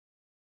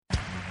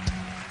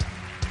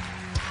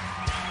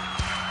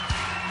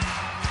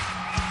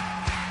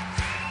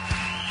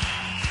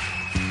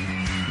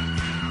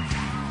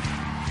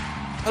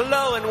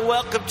Hello and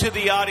welcome to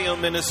the audio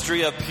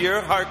ministry of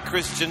Pure Heart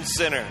Christian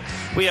Center.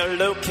 We are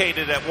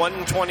located at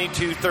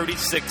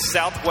 12236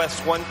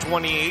 Southwest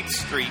 128th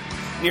Street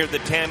near the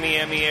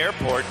Tamiami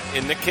Airport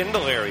in the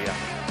Kendall area.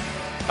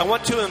 I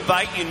want to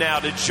invite you now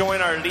to join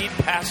our lead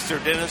pastor,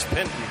 Dennis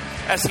Penton,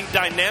 as he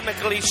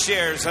dynamically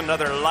shares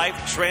another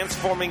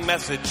life-transforming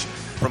message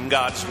from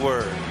God's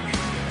Word.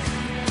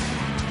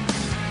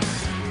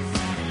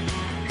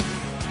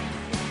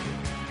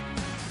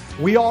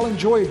 We all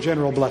enjoy a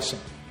general blessing.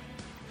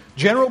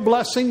 General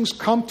blessings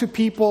come to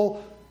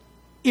people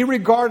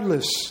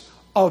irregardless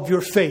of your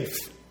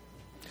faith.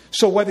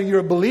 So whether you're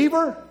a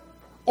believer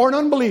or an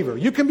unbeliever,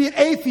 you can be an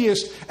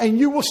atheist and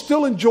you will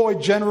still enjoy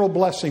general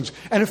blessings.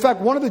 And in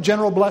fact, one of the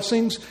general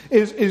blessings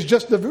is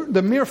just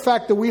the mere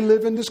fact that we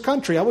live in this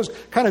country. I was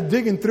kind of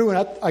digging through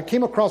and I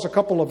came across a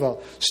couple of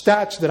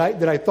stats that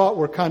I thought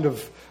were kind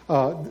of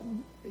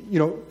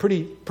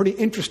pretty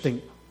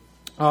interesting.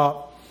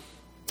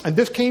 And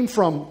this came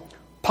from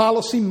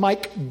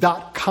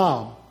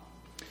PolicyMike.com.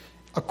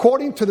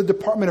 According to the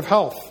Department of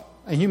Health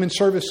and Human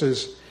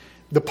Services,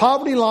 the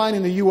poverty line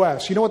in the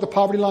U.S., you know what the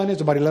poverty line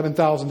is? About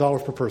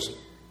 $11,000 per person.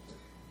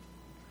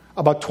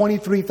 About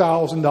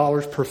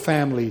 $23,000 per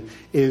family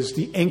is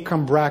the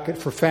income bracket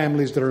for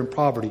families that are in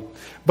poverty.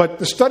 But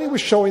the study was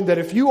showing that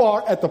if you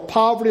are at the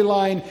poverty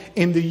line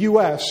in the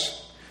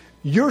U.S.,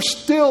 you're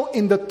still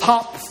in the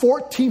top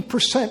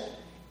 14%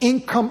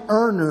 income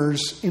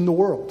earners in the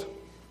world.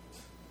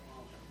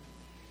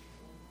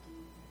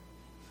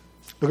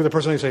 Look at the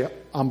person and say,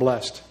 I'm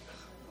blessed.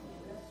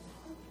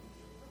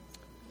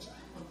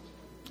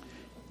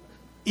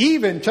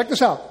 Check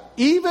this out,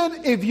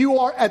 even if you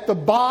are at the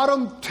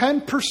bottom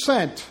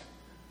 10%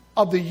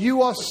 of the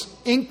U.S.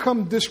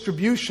 income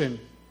distribution,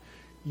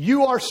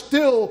 you are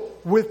still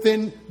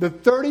within the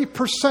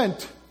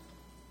 30%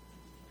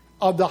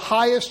 of the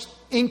highest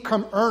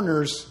income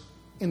earners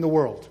in the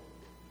world.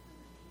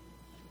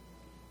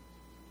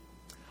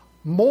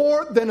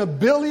 More than 1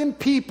 billion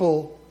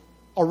people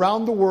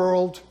around the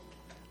world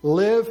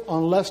live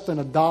on less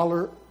than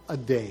 $1 a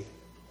day.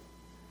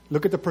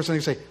 Look at the person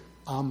and say,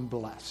 I'm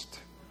blessed.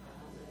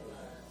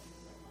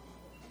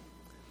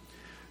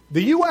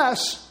 The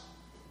U.S.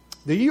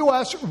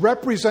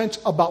 represents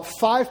about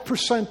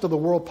 5% of the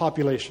world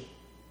population.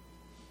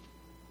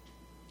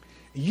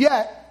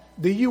 Yet,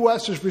 the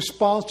U.S. is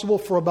responsible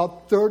for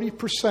about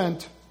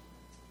 30%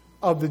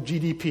 of the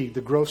GDP,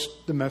 the gross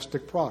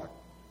domestic product.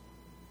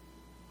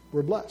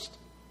 We're blessed.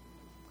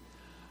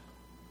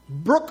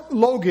 Brooke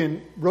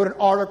Logan wrote an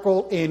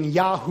article in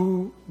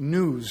Yahoo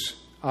News,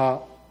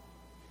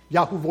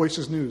 Yahoo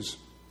Voices News.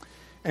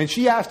 And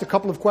she asked a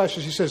couple of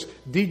questions. She says,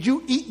 did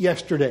you eat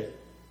yesterday?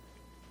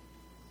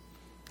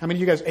 How many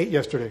of you guys ate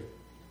yesterday?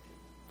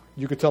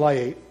 You could tell I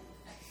ate.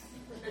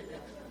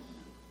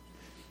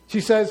 She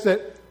says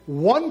that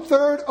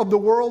 1/3 of the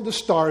world is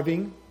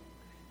starving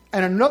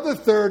and another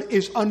third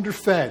is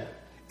underfed.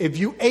 If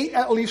you ate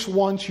at least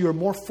once, you're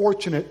more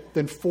fortunate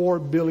than 4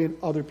 billion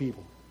other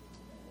people.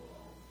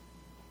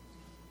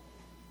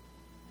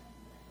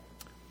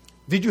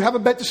 Did you have a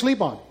bed to sleep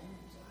on?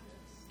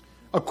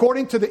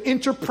 According to the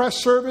Interpress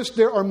service,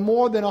 there are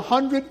more than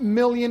 100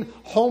 million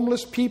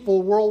homeless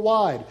people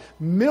worldwide.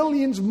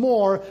 Millions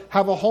more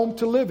have a home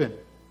to live in,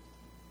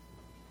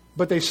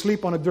 but they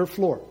sleep on a dirt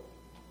floor.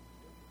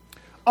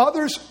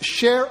 Others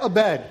share a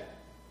bed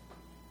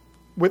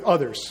with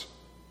others.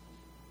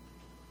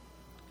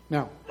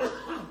 Now,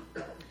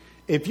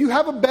 if you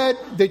have a bed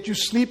that you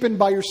sleep in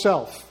by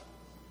yourself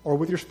or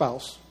with your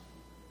spouse,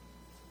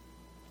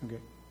 okay,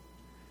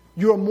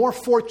 you are more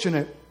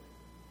fortunate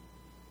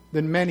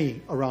than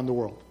many around the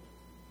world.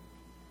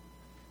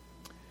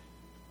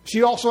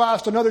 She also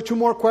asked another 2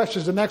 more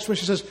questions. The next one,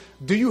 she says,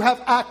 do you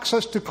have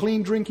access to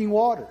clean drinking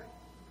water?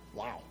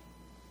 Wow.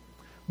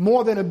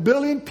 More than 1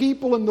 billion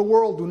people in the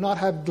world do not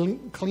have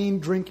clean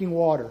drinking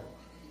water.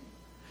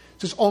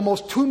 It says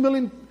almost 2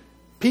 million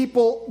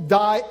people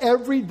die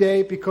every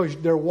day because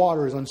their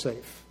water is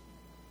unsafe.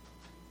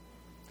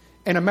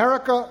 In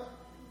America,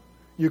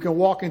 you can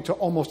walk into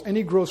almost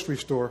any grocery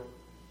store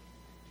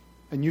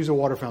and use a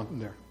water fountain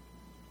there.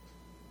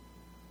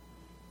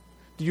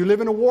 Do you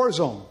live in a war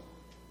zone?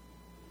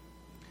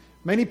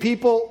 Many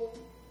people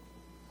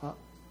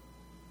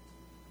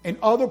in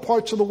other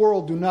parts of the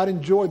world do not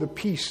enjoy the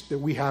peace that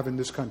we have in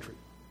this country.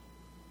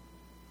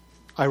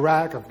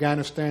 Iraq,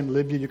 Afghanistan,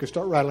 Libya, you can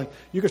start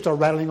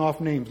rattling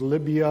off names.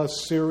 Libya,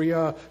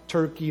 Syria,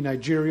 Turkey,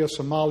 Nigeria,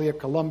 Somalia,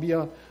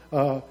 Colombia,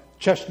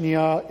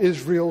 Chechnya,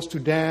 Israel,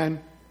 Sudan,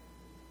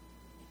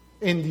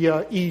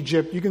 India,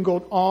 Egypt. You can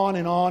go on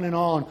and on and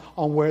on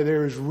where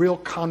there is real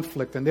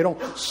conflict. And they don't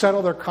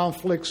settle their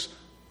conflicts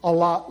a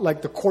lot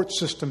like the court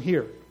system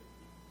here.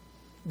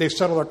 They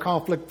settle their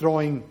conflict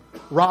throwing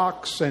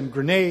rocks and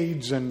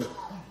grenades and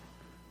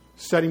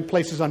setting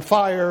places on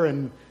fire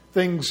and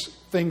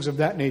things of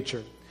that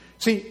nature.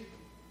 See,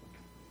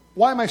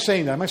 why am I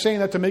saying that? Am I saying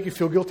that to make you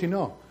feel guilty?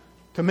 No.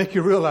 To make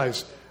you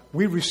realize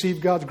we receive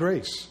God's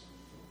grace.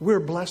 We're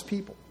blessed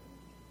people.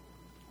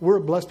 We're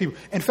blessed people.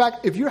 In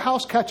fact, if your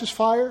house catches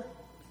fire,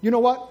 you know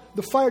what?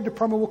 The fire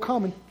department will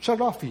come and shut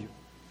it off for you.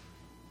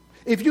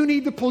 If you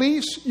need the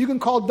police, you can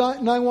call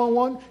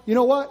 911. You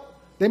know what?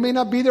 They may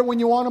not be there when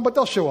you want them, but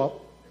they'll show up.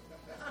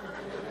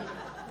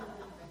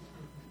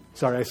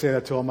 Sorry, I say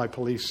that to all my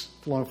police,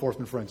 law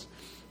enforcement friends.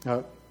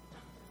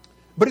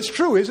 But it's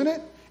true, isn't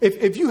it?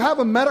 If you have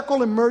a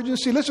medical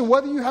emergency, listen,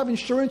 whether you have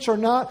insurance or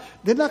not,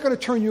 they're not going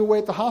to turn you away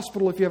at the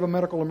hospital if you have a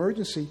medical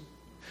emergency.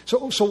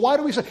 So why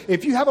do we say,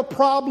 if you have a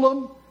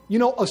problem,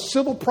 a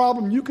civil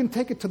problem, you can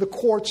take it to the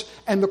courts,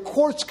 and the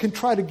courts can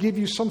try to give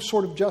you some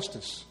sort of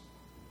justice.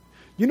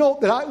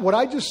 What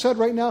I just said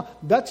right now,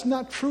 that's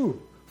not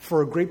true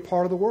for a great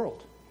part of the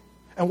world.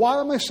 And why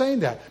am I saying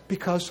that?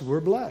 Because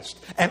we're blessed.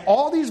 And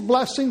all these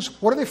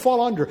blessings, what do they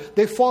fall under?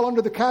 They fall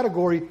under the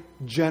category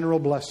general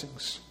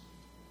blessings.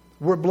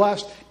 We're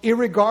blessed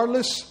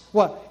irregardless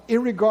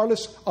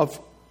of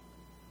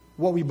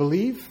what we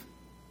believe,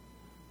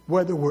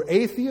 whether we're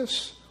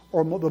atheists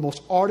or the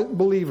most ardent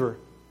believer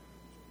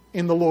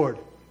in the Lord.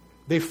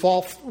 They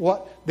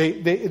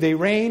they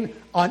reign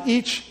on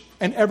each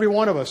and every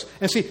one of us.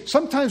 And see,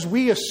 sometimes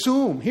we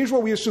assume, here's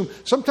what we assume.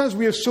 Sometimes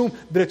we assume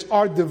that it's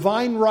our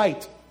divine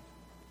right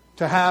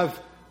to have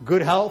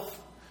good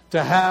health,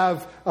 to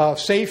have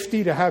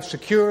safety, to have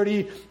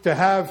security, to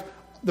have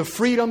the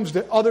freedoms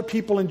that other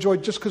people enjoy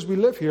just because we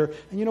live here.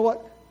 And you know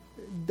what?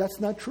 That's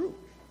not true.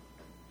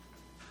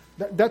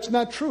 That's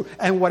not true.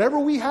 And whatever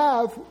we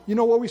have, you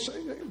know what we say?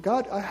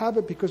 God, I have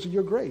it because of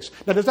your grace.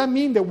 Now, does that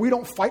mean that we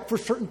don't fight for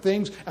certain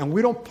things, and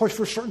we don't push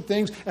for certain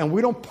things, and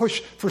we don't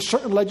push for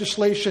certain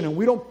legislation, and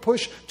we don't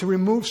push to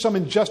remove some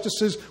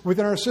injustices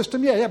within our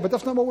system? Yeah, but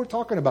that's not what we're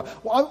talking about.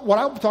 What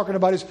I'm talking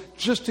about is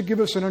just to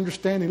give us an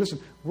understanding. Listen,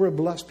 we're a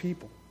blessed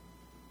people.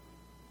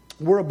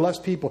 We're a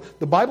blessed people.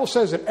 The Bible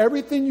says that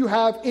everything you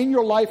have in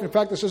your life, in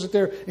fact, it says it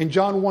there in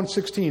John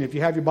 1:16. If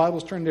you have your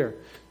Bibles, turn there.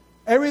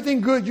 Everything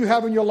good you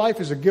have in your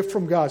life is a gift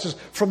from God. It says,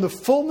 from the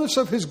fullness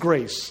of His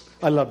grace.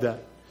 I love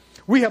that.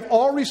 We have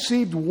all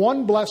received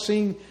one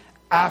blessing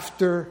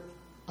after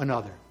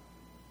another.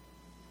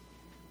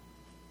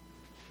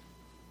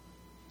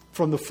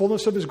 From the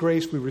fullness of His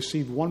grace, we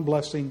received one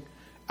blessing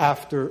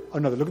after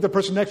another. Look at the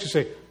person next to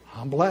you and say,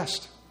 I'm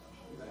blessed.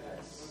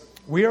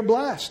 We are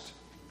blessed.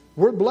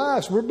 We're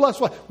blessed. We're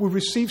blessed. We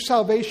receive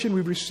salvation.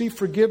 We receive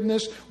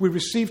forgiveness. We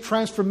receive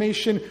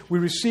transformation. We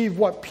receive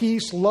what?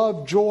 Peace,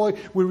 love, joy.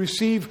 We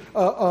receive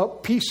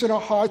peace in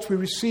our hearts. We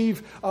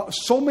receive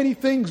so many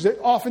things that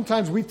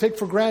oftentimes we take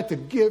for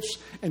granted. Gifts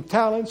and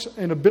talents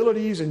and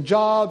abilities and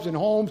jobs and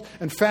homes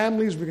and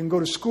families. We can go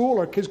to school.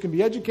 Our kids can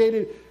be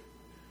educated.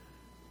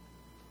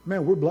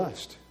 Man, we're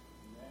blessed.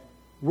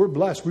 We're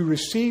blessed. We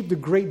received a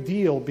great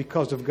deal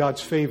because of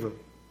God's favor.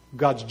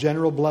 God's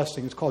general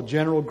blessing. It's called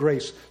general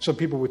grace. Some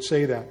people would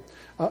say that.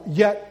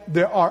 Yet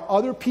there are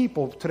other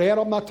people. Today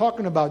I'm not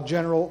talking about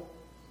general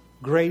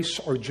grace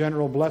or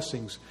general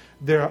blessings.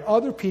 There are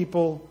other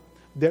people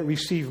that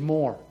receive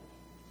more.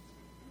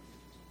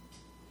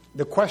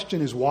 The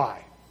question is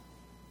why?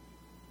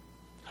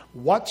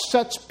 What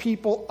sets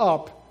people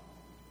up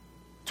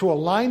to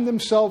align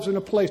themselves in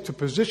a place, to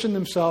position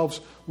themselves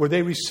where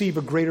they receive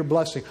a greater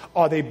blessing?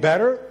 Are they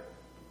better?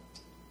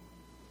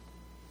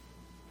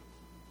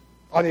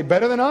 Are they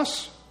better than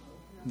us?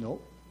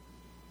 No.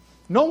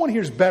 No one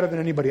here is better than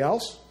anybody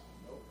else.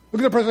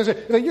 Look at the person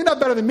and say, you're not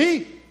better than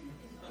me.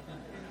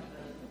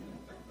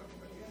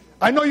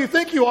 I know you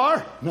think you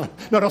are. No,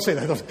 don't say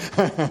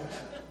that.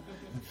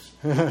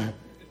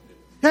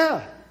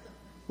 Yeah.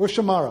 Where's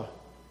Shamara?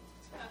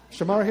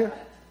 Shamara here?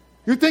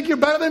 You think you're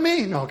better than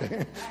me? No,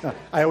 okay. No,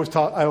 I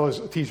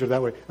always tease her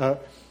that way.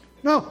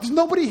 No, there's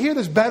nobody here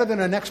that's better than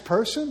the next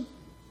person.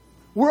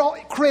 We're all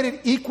created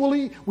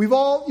equally. We've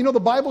all, the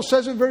Bible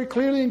says it very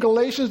clearly in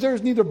Galatians,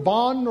 there's neither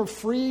bond nor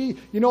free.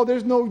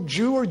 There's no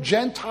Jew or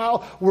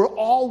Gentile. We're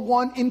all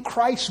one in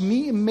Christ,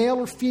 male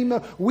or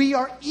female. We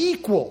are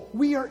equal.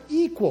 We are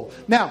equal.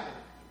 Now,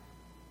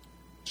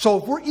 so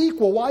if we're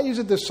equal, why is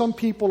it that some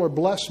people are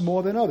blessed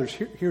more than others?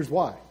 Here's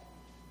why.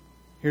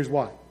 Here's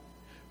why.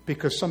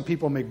 Because some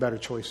people make better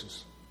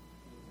choices.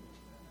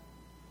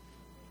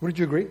 Wouldn't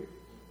you agree?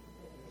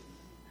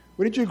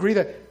 Wouldn't you agree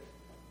that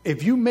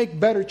if you make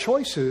better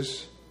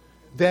choices,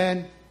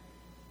 then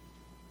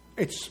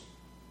it's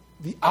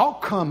the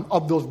outcome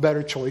of those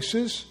better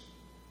choices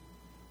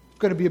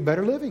going to be a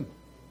better living.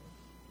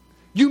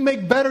 You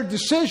make better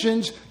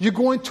decisions, you're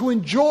going to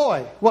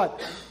enjoy what?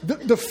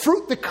 The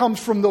fruit that comes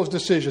from those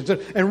decisions.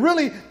 And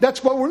really,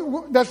 that's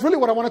really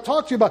what I want to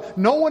talk to you about.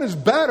 No one is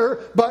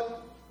better,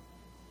 but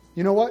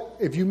you know what?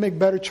 If you make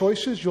better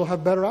choices, you'll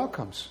have better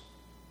outcomes.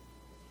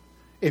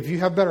 If you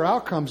have better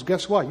outcomes,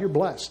 guess what? You're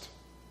blessed.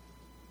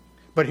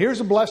 But here's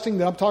a blessing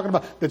that I'm talking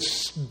about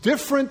that's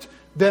different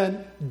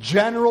than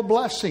general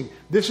blessing.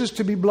 This is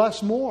to be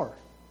blessed more.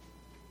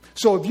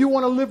 So if you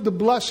want to live the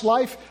blessed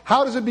life,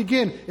 how does it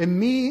begin?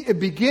 It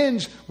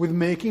begins with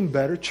making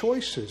better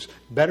choices.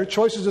 Better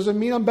choices doesn't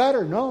mean I'm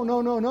better.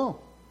 No.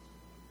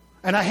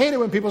 And I hate it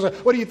when people say,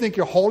 what do you think,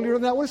 you're holier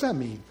than thou? What does that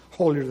mean,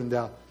 holier than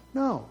thou?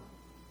 No,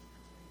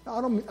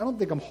 I don't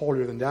think I'm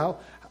holier than thou.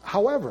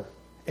 However,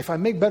 if I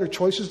make better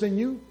choices than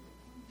you,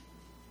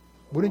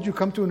 Wouldn't you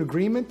come to an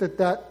agreement that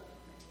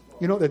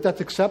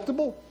that's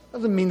acceptable?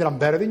 Doesn't mean that I'm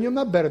better than you. I'm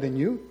not better than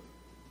you.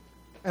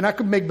 And I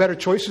could make better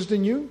choices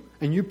than you.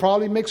 And you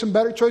probably make some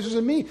better choices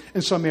than me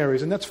in some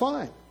areas. And that's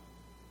fine.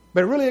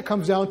 But really it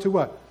comes down to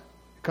what?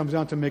 It comes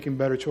down to making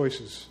better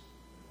choices.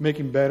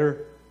 Making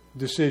better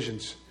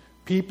decisions.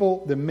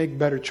 People that make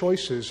better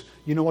choices,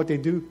 you know what they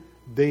do?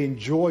 They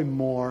enjoy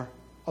more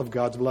of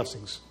God's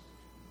blessings.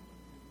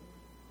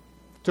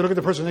 So look at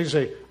the person and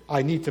say,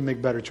 I need to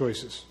make better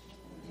choices.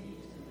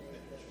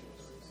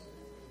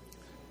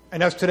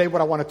 And that's today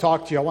what I want to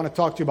talk to you. I want to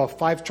talk to you about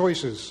 5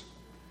 choices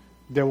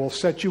that will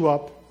set you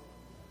up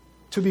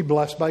to be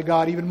blessed by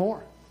God even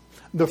more.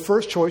 The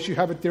first choice, you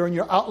have it there in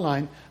your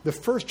outline. The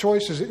first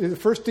choice is, the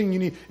first thing you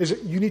need is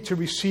that you need to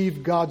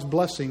receive God's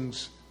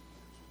blessings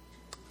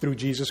through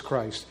Jesus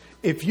Christ.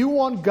 If you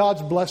want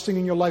God's blessing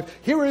in your life,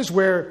 here is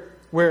where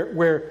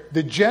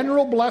the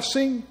general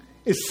blessing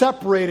is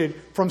separated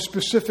from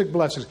specific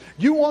blessings.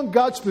 You want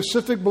God's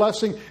specific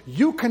blessing,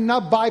 you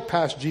cannot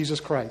bypass Jesus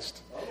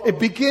Christ. It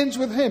begins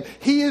with Him.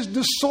 He is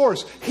the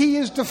source. He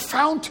is the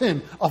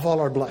fountain of all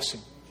our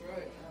blessing.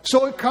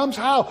 So it comes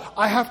how?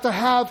 I have to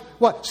have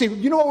what? See,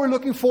 you know what we're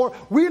looking for?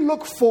 We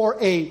look for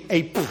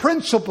a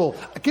principle.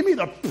 Give me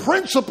the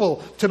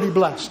principle to be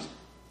blessed.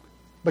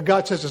 But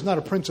God says it's not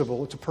a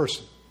principle, it's a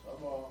person.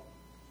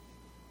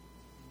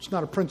 It's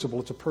not a principle,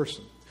 it's a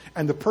person.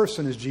 And the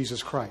person is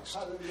Jesus Christ.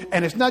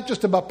 And it's not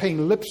just about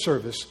paying lip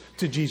service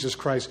to Jesus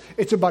Christ.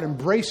 It's about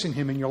embracing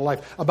Him in your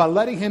life. About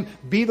letting Him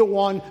be the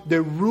one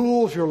that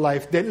rules your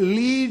life, that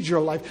leads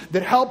your life,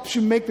 that helps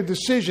you make the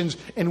decisions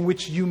in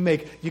which you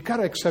make. You got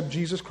to accept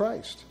Jesus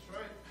Christ.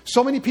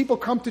 So many people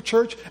come to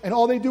church and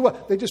all they do,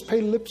 they just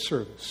pay lip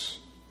service.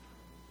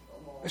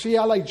 I say,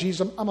 yeah, I like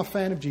Jesus. I'm a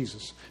fan of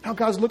Jesus. Now,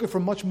 God's looking for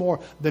much more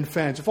than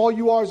fans. If all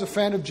you are is a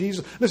fan of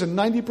Jesus, listen,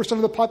 90%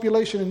 of the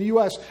population in the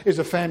U.S. is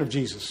a fan of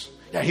Jesus.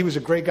 Yeah, he was a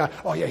great guy.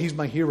 Oh, yeah, he's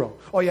my hero.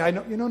 Oh, yeah, I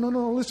know.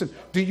 No. Listen,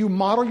 do you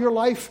model your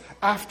life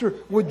after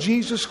what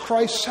Jesus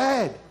Christ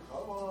said?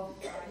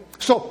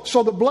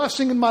 So the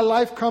blessing in my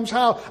life comes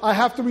how? I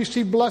have to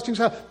receive blessings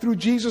how? Through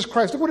Jesus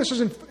Christ. Look what it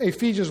says in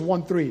Ephesians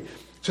 1:3. It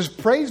says,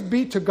 praise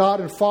be to God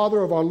and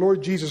Father of our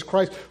Lord Jesus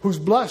Christ, who's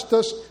blessed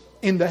us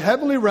in the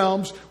heavenly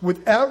realms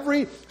with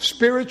every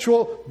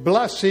spiritual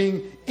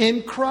blessing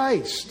in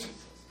Christ.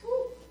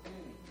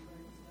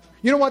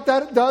 You know what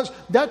that does?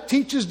 That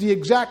teaches the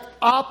exact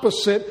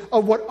opposite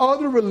of what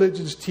other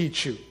religions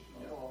teach you.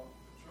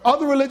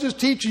 Other religions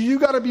teach you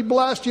got to be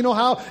blessed. You know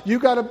how? You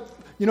got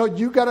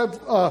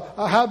to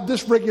have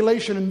this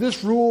regulation and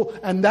this rule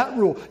and that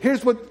rule.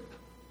 Here's what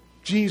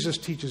Jesus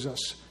teaches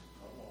us.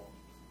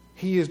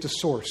 He is the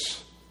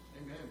source.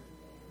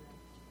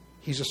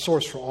 He's a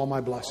source for all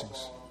my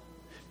blessings.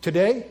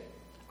 Today,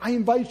 I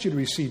invite you to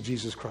receive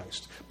Jesus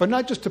Christ. But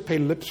not just to pay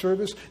lip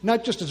service,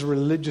 not just as a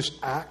religious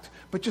act,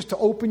 but just to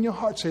open your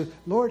heart. Say,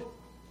 Lord,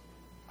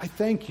 I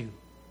thank you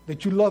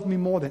that you love me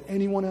more than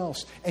anyone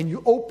else. And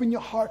you open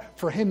your heart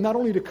for Him not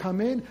only to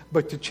come in,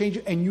 but to change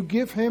it. And you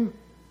give Him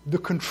the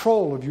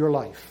control of your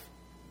life.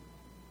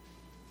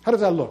 How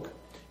does that look?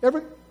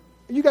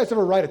 You guys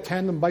ever ride a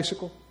tandem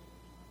bicycle?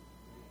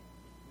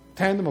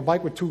 Tandem, a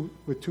bike with two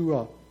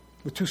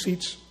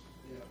seats?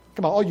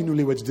 Come on, all you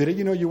newlyweds did it.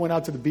 You went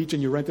out to the beach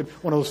and you rented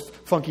one of those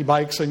funky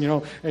bikes and,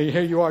 and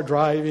here you are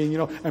driving,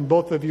 and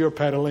both of you are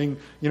pedaling,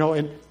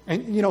 and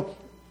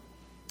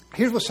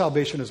here's what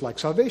salvation is like.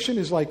 Salvation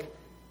is like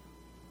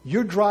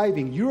you're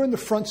driving. You're in the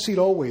front seat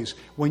always.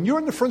 When you're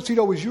in the front seat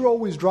always, you're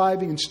always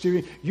driving and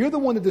steering. You're the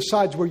one that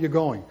decides where you're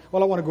going.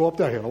 Well, I want to go up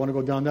that hill. I want to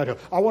go down that hill.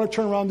 I want to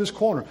turn around this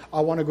corner. I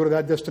want to go to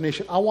that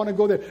destination. I want to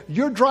go there.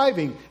 You're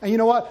driving. And you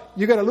know what?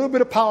 You got a little bit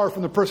of power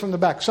from the person in the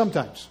back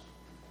sometimes.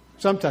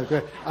 Sometimes.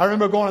 I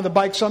remember going on the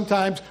bike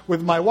sometimes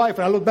with my wife,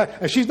 and I look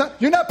back, and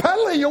you're not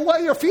pedaling,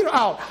 your feet are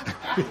out.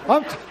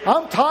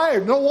 I'm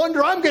tired. No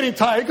wonder I'm getting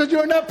tired, because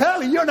you're not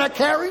pedaling. You're not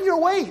carrying your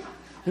weight.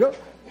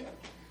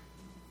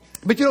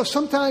 But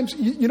sometimes,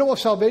 you know what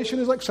salvation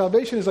is like?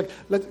 Salvation is like,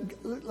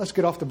 let's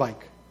get off the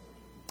bike.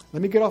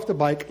 Let me get off the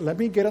bike. Let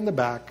me get on the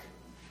back,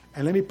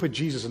 and let me put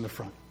Jesus in the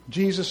front.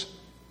 Jesus,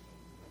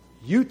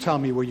 you tell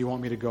me where you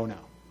want me to go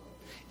now.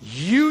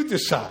 You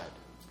decide.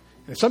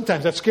 And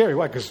sometimes that's scary.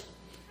 Why? Because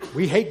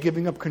we hate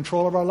giving up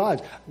control of our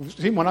lives.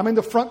 See, when I'm in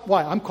the front,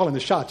 why? I'm calling the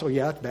shots. Oh,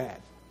 yeah, that's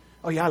bad.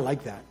 Oh, yeah, I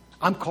like that.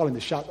 I'm calling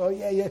the shots. Oh,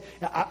 yeah.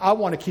 I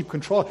want to keep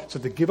control. So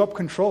to give up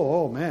control,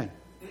 oh, man,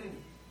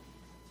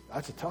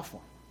 that's a tough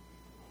one.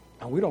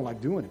 And we don't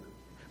like doing it.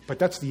 But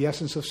that's the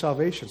essence of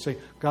salvation. Say,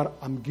 God,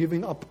 I'm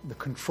giving up the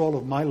control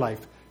of my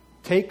life.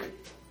 Take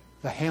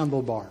the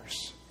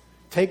handlebars.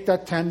 Take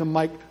that tandem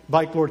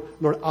bike, Lord.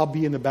 Lord, I'll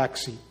be in the back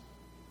seat.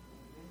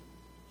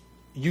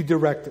 You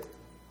direct it.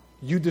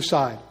 You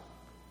decide.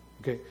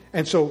 Okay,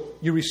 and so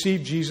you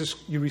receive Jesus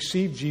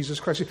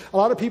Christ. A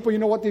lot of people, you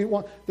know what they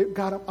want?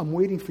 God, I'm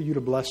waiting for you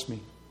to bless me.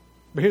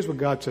 But here's what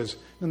God says.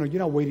 No, you're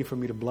not waiting for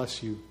me to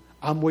bless you.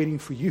 I'm waiting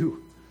for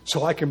you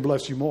so I can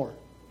bless you more.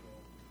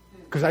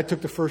 Because I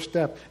took the first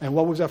step. And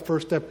what was that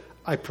first step?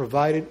 I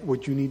provided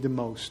what you need the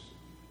most.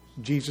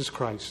 Jesus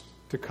Christ.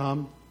 To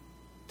come,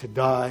 to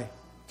die,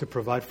 to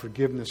provide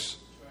forgiveness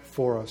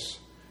for us.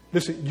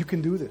 Listen, you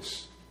can do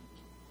this.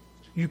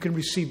 You can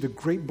receive the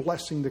great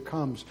blessing that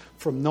comes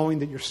from knowing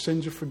that your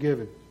sins are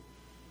forgiven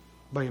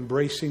by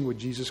embracing what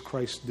Jesus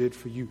Christ did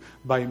for you,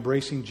 by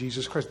embracing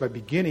Jesus Christ, by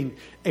beginning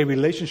a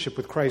relationship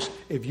with Christ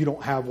if you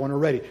don't have one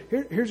already.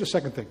 Here's the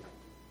second thing.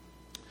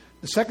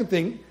 The second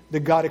thing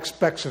that God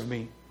expects of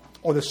me,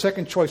 or the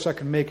second choice I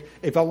can make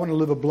if I want to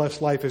live a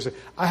blessed life, is that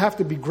I have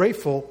to be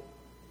grateful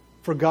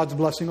for God's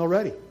blessing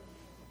already.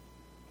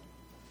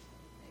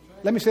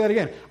 Let me say that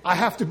again. I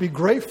have to be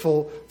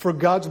grateful for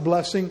God's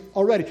blessing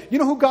already. You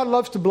know who God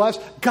loves to bless?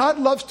 God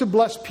loves to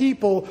bless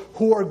people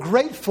who are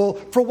grateful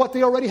for what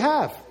they already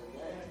have.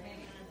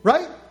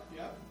 Right?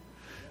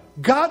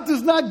 God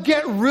does not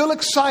get real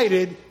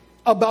excited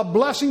about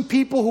blessing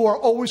people who are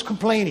always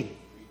complaining.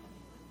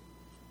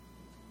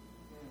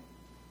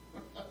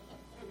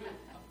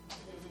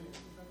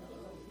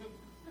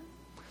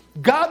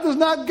 God does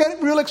not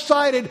get real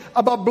excited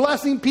about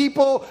blessing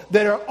people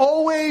that are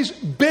always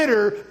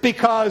bitter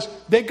because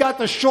they got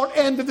the short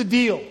end of the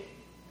deal.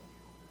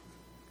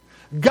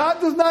 God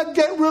does not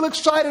get real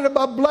excited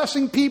about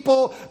blessing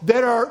people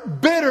that are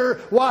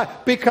bitter. Why?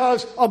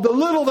 Because of the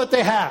little that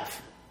they have.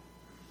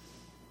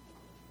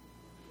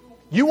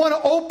 You want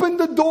to open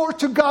the door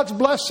to God's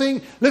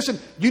blessing? Listen,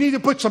 you need to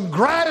put some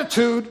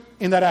gratitude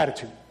in that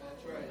attitude.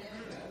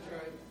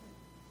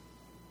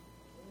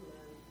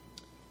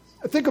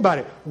 Think about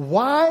it.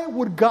 Why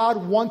would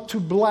God want to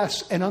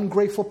bless an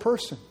ungrateful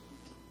person?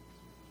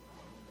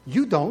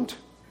 You don't.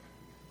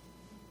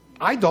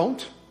 I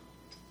don't.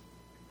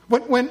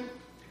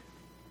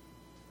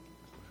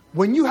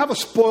 When you have a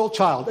spoiled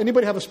child,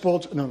 anybody have a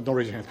spoiled? No, don't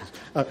raise your hand.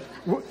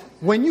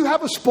 When you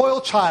have a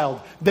spoiled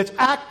child that's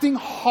acting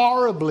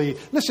horribly,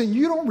 listen,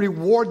 you don't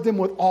reward them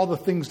with all the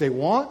things they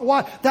want.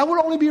 Why? That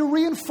would only be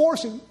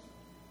reinforcing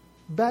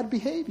bad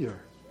behavior.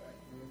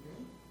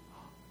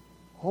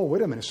 Oh,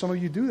 wait a minute. Some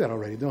of you do that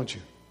already, don't you?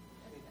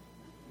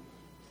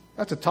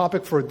 That's a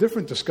topic for a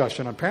different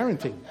discussion on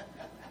parenting.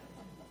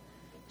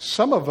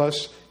 Some of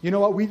us, you know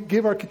what, we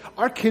give our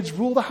kids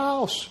rule the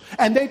house.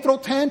 And they throw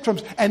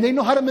tantrums. And they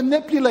know how to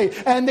manipulate.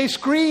 And they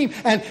scream.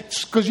 And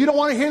because you don't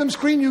want to hear them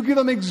scream, you give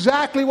them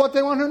exactly what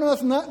they want to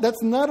know.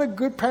 That's not a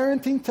good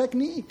parenting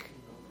technique.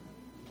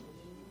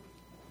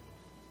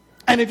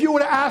 And if you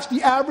were to ask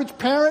the average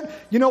parent,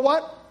 you know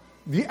what?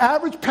 The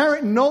average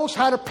parent knows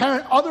how to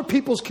parent other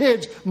people's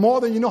kids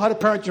more than you know how to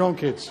parent your own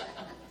kids.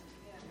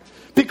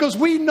 Because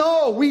we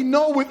know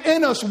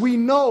within us,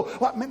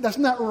 well, man, that's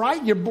not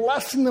right. You're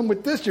blessing them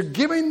with this, you're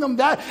giving them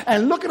that.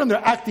 And look at them, they're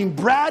acting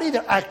bratty,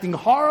 they're acting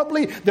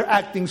horribly, they're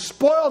acting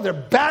spoiled, they're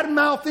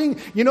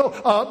bad-mouthing,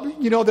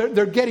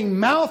 they're getting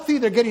mouthy,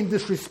 they're getting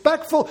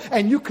disrespectful,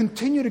 and you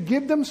continue to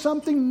give them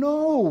something?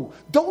 No,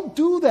 don't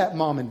do that,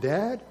 mom and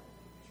dad.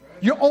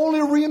 You're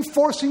only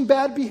reinforcing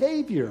bad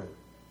behavior.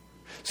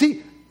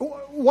 See,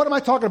 what am I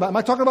talking about? Am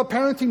I talking about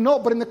parenting? No,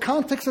 but in the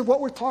context of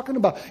what we're talking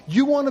about,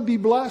 you want to be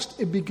blessed,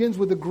 it begins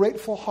with a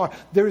grateful heart.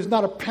 There is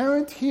not a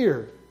parent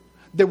here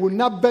that would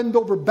not bend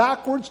over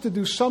backwards to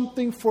do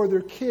something for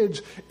their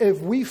kids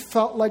if we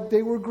felt like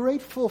they were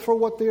grateful for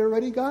what they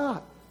already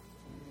got.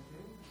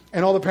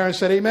 And all the parents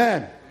said,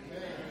 amen.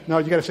 Amen. No,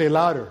 you got to say it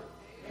louder.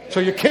 Amen. So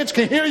your kids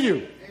can hear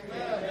you.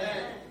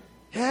 Amen.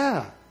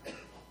 Yeah.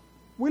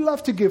 We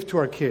love to give to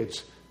our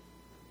kids.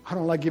 I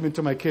don't like giving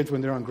to my kids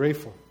when they're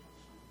ungrateful.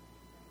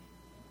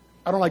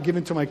 I don't like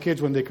giving to my kids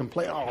when they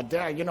complain, oh,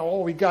 Dad,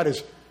 all we got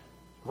is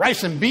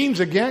rice and beans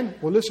again.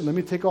 Well, listen, let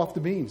me take off the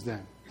beans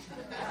then.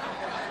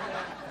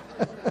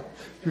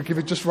 You give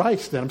it just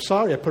rice then. I'm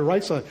sorry, I put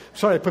rice on.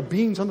 Sorry, I put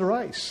beans on the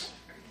rice.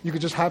 You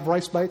could just have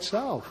rice by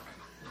itself.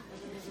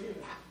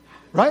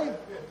 Right?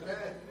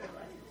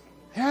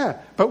 Yeah,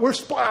 but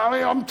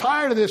I'm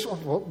tired of this.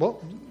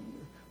 Well,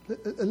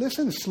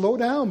 listen, slow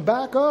down,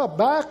 back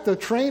the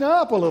train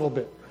up a little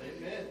bit.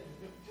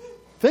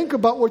 Think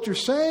about what you're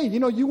saying.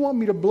 You want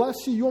me to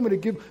bless you. You want me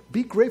to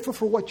be grateful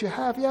for what you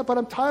have. Yeah, but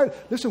I'm tired.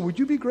 Listen, would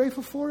you be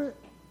grateful for it?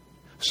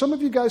 Some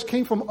of you guys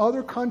came from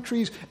other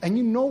countries and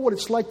you know what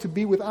it's like to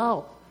be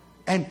without.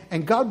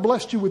 And God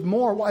blessed you with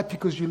more. Why?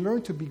 Because you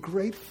learned to be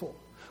grateful.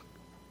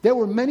 There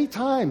were many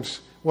times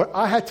where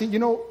I had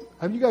to,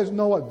 have you guys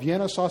know what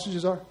Vienna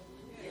sausages are?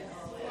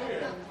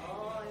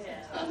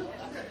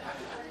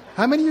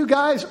 How many of you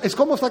guys, it's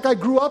almost like I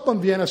grew up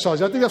on Vienna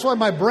sausage. I think that's why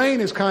my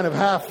brain is kind of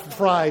half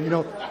fried,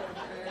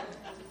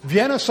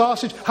 Vienna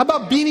sausage. How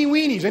about beanie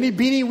weenies? Any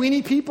beanie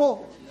weenie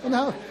people?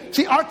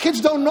 See, our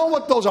kids don't know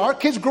what those are. Our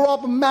kids grow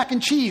up on mac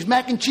and cheese.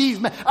 I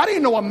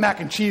didn't know what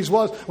mac and cheese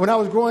was when I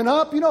was growing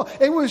up.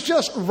 It was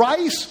just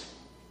rice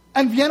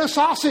and Vienna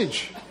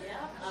sausage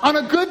on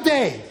a good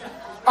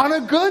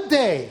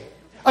day.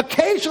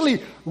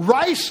 Occasionally,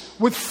 rice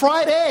with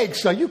fried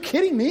eggs. Are you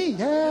kidding me?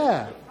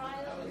 Yeah.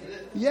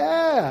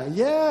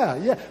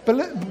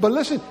 But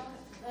listen,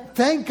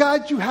 thank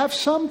God you have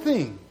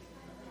something.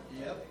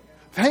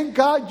 Thank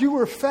God you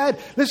were fed.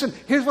 Listen,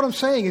 here's what I'm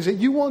saying is that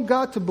you want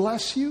God to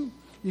bless you.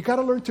 You got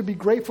to learn to be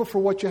grateful for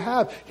what you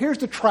have. Here's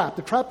the trap.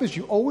 The trap is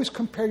you always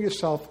compare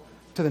yourself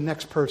to to the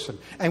next person.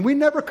 And we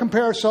never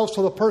compare ourselves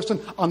to the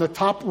person on the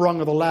top rung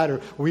of the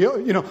ladder. We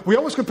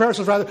always compare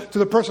ourselves rather to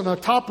the person on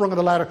the top rung of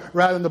the ladder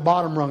rather than the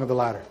bottom rung of the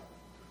ladder.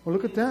 Well,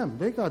 look at them.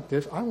 They got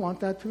this. I want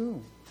that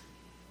too.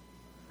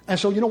 And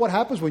so you know what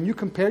happens when you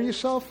compare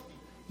yourself?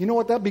 You know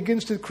what that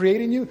begins to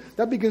create in you?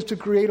 That begins to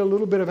create a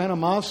little bit of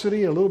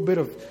animosity, a little bit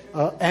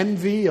of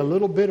envy, a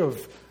little bit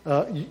of,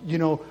 a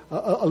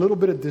little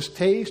bit of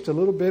distaste, a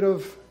little bit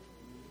of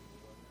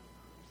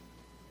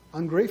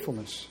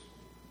ungratefulness.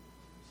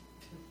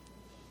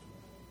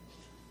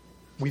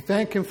 We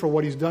thank Him for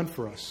what He's done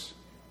for us.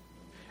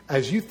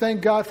 As you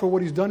thank God for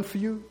what He's done for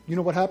you, you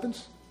know what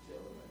happens?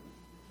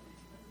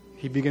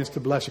 He begins to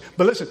bless you.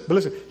 But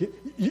listen,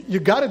 you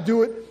got to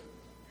do it.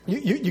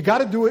 You got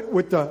to do it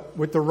with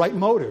the right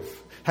motive.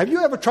 Have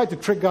you ever tried to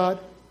trick God?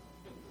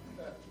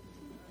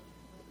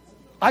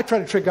 I try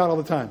to trick God all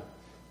the time.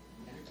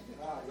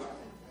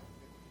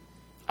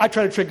 I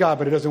try to trick God,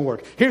 but it doesn't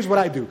work. Here's what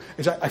I do: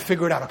 is I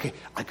figure it out. Okay,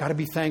 I got to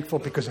be thankful,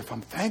 because if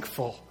I'm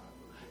thankful,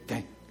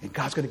 then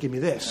God's going to give me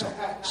this.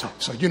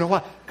 So you know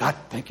what? God,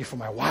 thank you for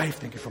my wife.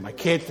 Thank you for my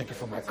kids. Thank you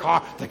for my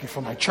car. Thank you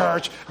for my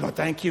church. Lord,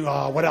 thank you.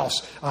 What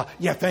else?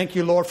 Thank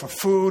you, Lord, for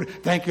food.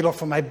 Thank you, Lord,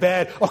 for my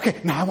bed. Okay,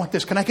 now I want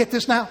this. Can I get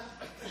this now?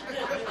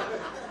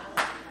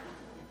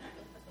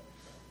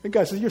 And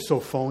God says, you're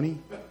so phony.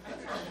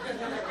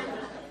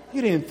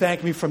 You didn't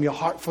thank me from your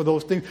heart for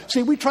those things.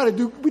 See, we try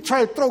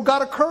to throw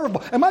God a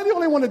curveball. Am I the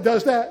only one that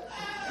does that?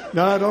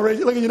 No, don't raise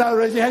your hand. You're not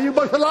raising your hand. You're a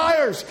bunch of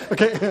liars.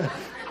 Okay.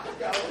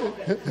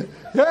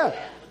 Yeah.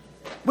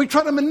 We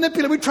try to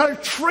manipulate. We try to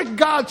trick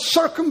God,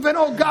 circumvent.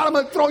 Oh, God, I'm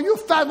going to throw you a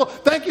fat.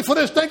 Thank you for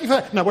this. Thank you for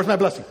that. Now, where's my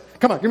blessing?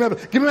 Come on, give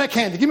me my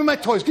candy. Give me my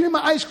toys. Give me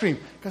my ice cream.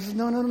 God says,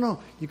 no.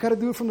 You got to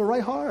do it from the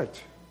right heart.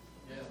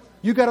 Yeah.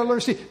 You got to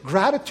learn to see.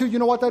 Gratitude, you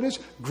know what that is?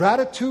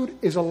 Gratitude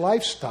is a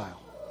lifestyle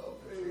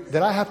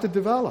that I have to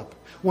develop.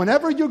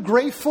 Whenever you're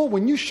grateful,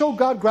 when you show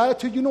God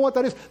gratitude, you know what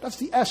that is? That's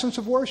the essence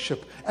of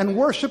worship. And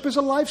worship is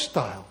a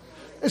lifestyle.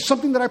 It's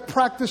something that I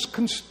practice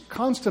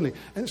constantly.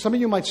 And some of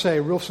you might say,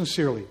 real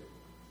sincerely,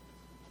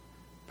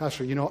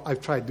 Pastor,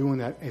 I've tried doing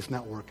that, and it's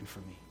not working for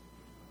me.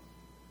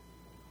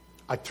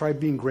 I tried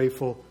being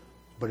grateful,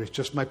 but it's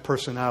just my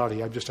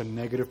personality. I'm just a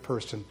negative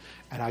person.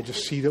 And I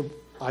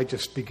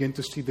just begin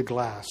to see the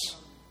glass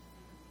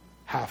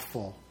half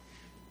full.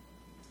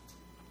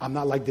 I'm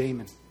not like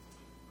Damon.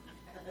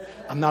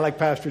 I'm not like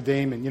Pastor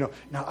Damon.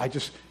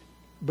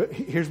 But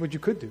here's what you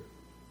could do.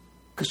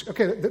 Because,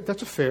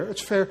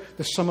 it's fair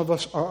that some of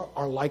us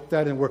are like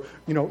that, and we're,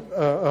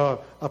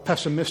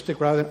 pessimistic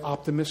rather than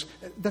optimists.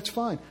 That's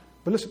fine.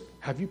 But listen,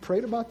 have you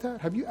prayed about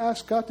that? Have you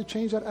asked God to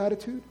change that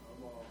attitude?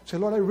 Say,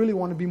 Lord, I really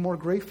want to be more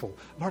grateful.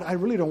 Lord, I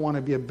really don't want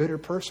to be a bitter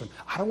person.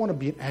 I don't want to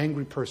be an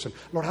angry person.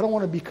 Lord, I don't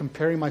want to be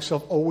comparing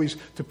myself always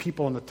to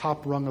people on the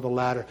top rung of the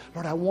ladder.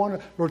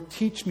 Lord,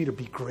 teach me to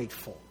be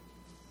grateful.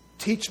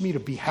 Teach me to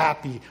be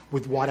happy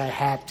with what I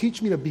have.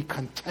 Teach me to be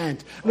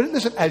content.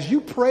 Listen, as you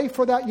pray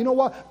for that, you know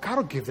what? God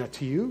will give that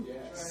to you.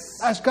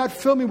 Yes. Ask God,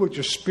 fill me with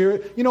your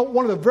Spirit.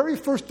 One of the very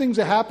first things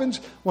that happens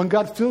when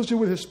God fills you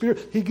with His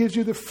Spirit, He gives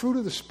you the fruit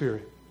of the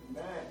Spirit.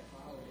 Amen.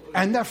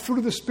 And that fruit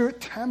of the Spirit,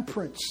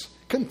 temperance,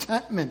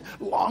 contentment,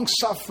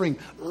 long-suffering,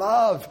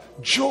 love,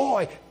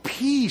 joy,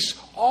 peace,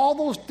 all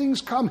those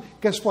things come.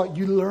 Guess what?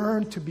 You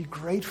learn to be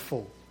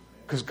grateful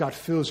because God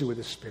fills you with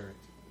His Spirit.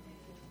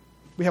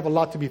 We have a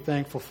lot to be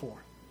thankful for.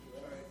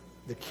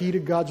 The key to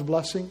God's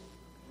blessing,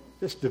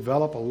 just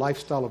develop a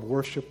lifestyle of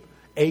worship,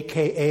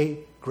 a.k.a.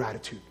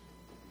 gratitude.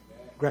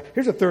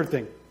 Here's the third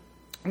thing.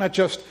 Not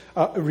just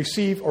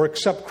receive or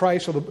accept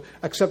Christ or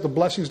accept the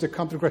blessings that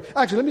come through Christ.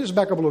 Actually, let me just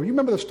back up a little. You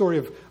remember the story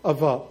of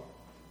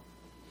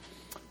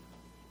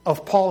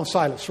Paul and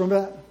Silas.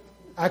 Remember that?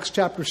 Acts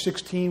chapter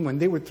 16, when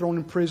they were thrown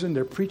in prison,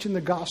 they're preaching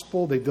the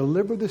gospel. They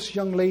deliver this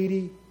young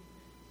lady.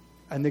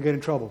 And they get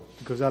in trouble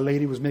because that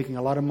lady was making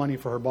a lot of money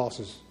for her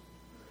bosses.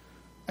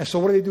 And so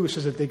what do they do? It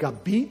says that they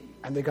got beat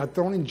and they got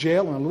thrown in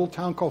jail in a little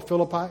town called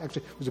Philippi.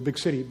 Actually, it was a big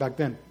city back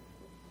then.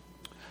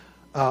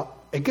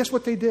 And guess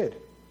what they did?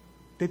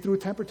 They threw a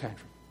temper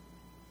tantrum.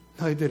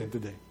 No, they didn't,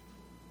 did they?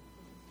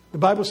 The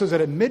Bible says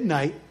that at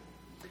midnight,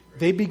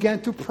 they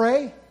began to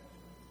pray.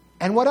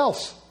 And what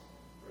else?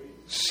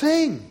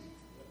 Sing.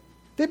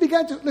 They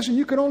began to, listen,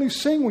 you can only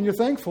sing when you're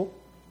thankful.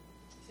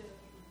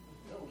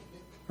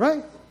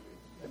 Right?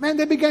 Man,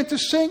 they began to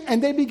sing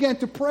and they began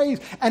to praise.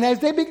 And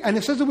and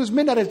it says it was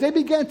midnight, as they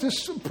began to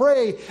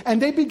pray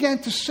and they began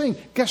to sing,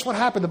 guess what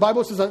happened? The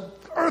Bible says an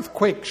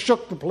earthquake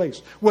shook the place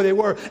where they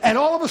were. And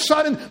all of a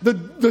sudden,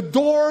 the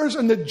doors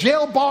and the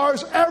jail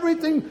bars,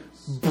 everything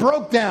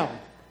broke down.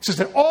 It says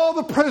that all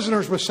the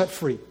prisoners were set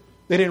free.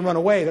 They didn't run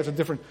away. That's a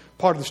different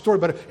part of the story.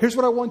 But here's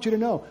what I want you to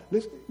know.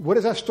 What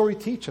does that story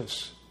teach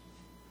us?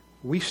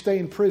 We stay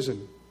in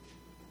prison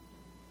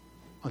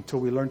until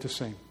we learn to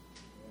sing.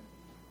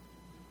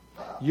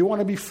 You want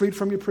to be freed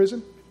from your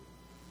prison?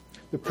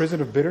 The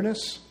prison of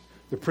bitterness,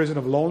 the prison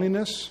of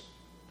loneliness,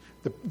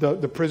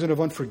 the prison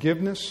of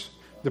unforgiveness,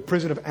 the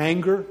prison of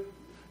anger,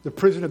 the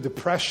prison of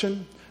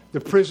depression, the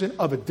prison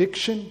of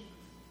addiction.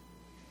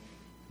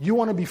 You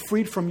want to be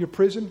freed from your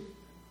prison?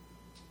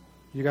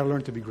 You got to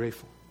learn to be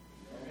grateful.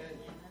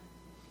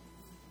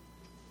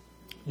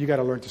 You got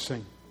to learn to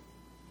sing.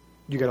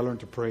 You got to learn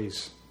to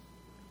praise.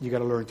 You got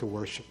to learn to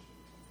worship.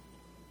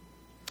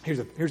 Here's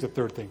the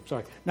third thing.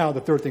 Sorry. Now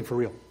the third thing for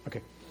real.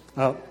 Okay.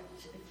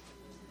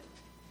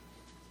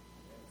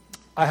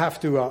 I have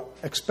to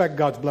expect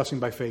God's blessing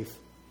by faith.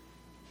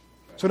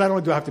 So not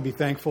only do I have to be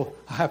thankful,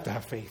 I have to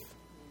have faith.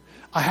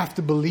 I have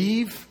to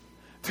believe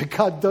that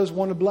God does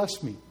want to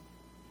bless me.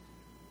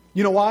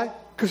 You know why?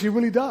 Because He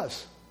really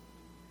does.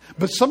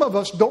 But some of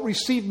us don't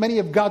receive many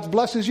of God's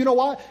blessings. You know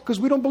why? Because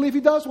we don't believe He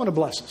does want to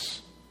bless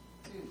us.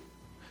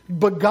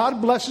 But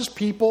God blesses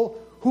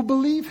people who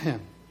believe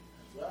Him.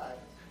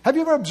 Have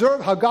you ever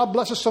observed how God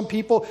blesses some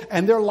people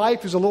and their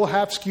life is a little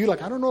half skewed?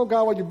 Like, I don't know,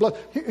 God, why you bless.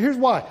 Here's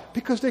why.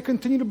 Because they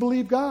continue to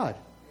believe God.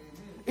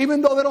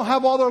 Even though they don't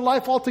have all their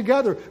life all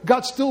together,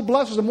 God still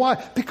blesses them.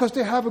 Why? Because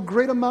they have a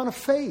great amount of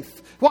faith.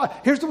 Why?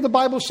 Here's what the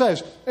Bible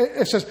says.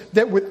 It says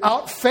that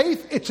without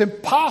faith, it's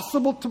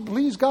impossible to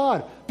please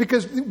God.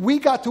 Because we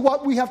got to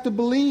what? We have to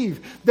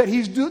believe that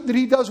He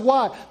does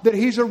what? That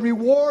He's a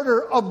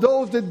rewarder of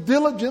those that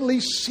diligently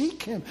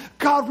seek Him.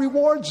 God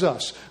rewards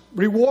us.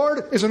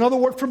 Reward is another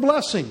word for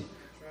blessing.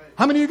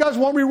 How many of you guys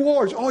want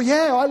rewards? Oh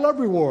yeah, I love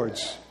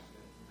rewards.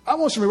 I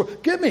want some rewards.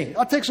 Give me.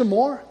 I'll take some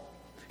more.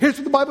 Here's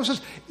what the Bible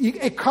says.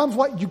 It comes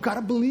what? You got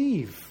to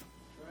believe.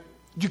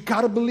 You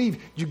got to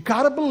believe. You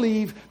got to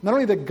believe not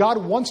only that God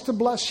wants to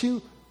bless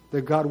you,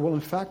 that God will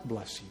in fact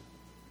bless you.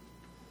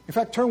 In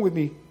fact, turn with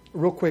me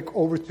real quick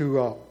over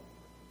to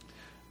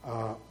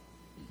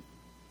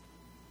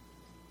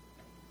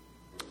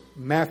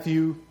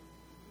Matthew.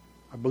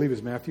 I believe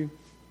it's Matthew.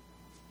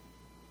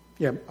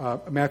 Yeah,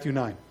 Matthew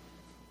 9.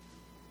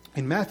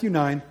 In Matthew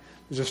 9,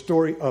 there's a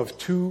story of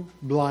two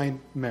blind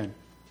men.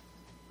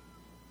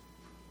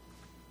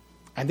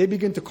 And they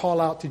begin to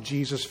call out to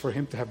Jesus for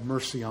Him to have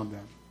mercy on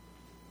them.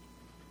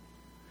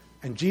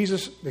 And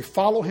they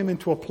follow Him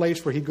into a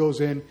place where He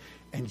goes in,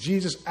 and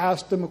Jesus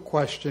asks them a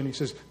question. He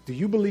says, do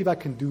you believe I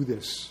can do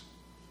this?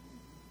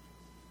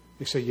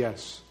 They say,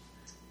 yes.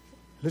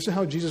 Listen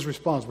how Jesus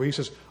responds, where He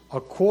says,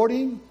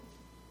 according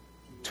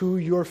to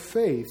your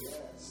faith,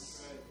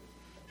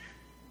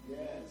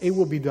 it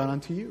will be done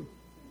unto you.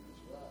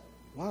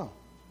 Wow.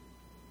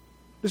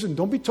 Listen,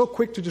 don't be so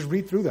quick to just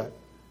read through that.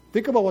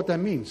 Think about what that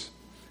means.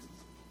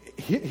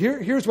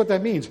 Here's what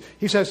that means.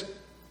 He says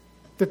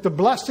that the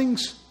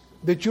blessings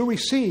that you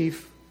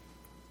receive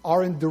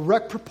are in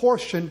direct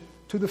proportion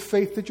to the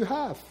faith that you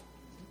have.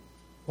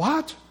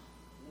 What?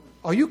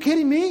 Are you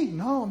kidding me?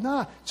 No, I'm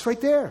not. It's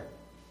right there.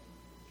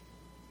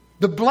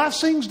 The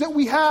blessings that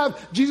we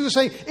have, Jesus is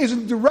saying, is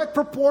in direct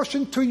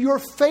proportion to your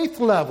faith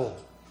level.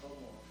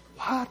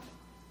 What?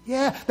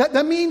 Yeah,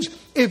 that means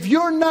if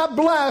you're not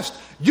blessed,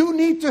 you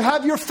need to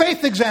have your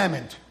faith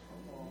examined.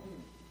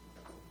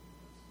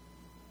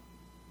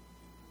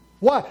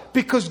 Why?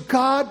 Because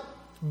God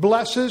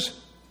blesses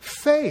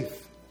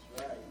faith.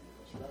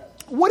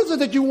 What is it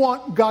that you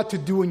want God to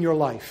do in your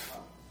life?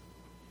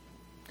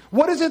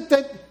 What is it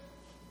that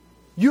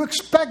you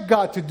expect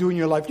God to do in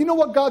your life? You know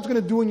what God's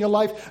going to do in your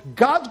life?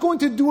 God's going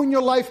to do in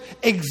your life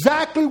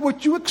exactly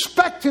what you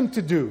expect Him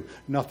to do.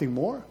 Nothing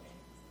more.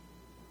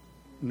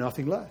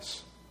 Nothing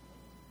less.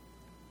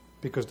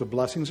 Because the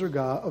blessings of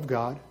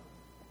God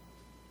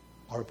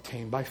are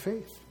obtained by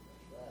faith.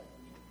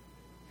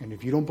 And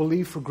if you don't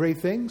believe for great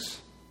things,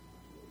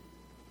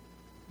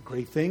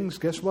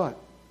 guess what?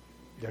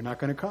 They're not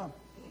going to come.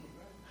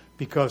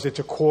 Because it's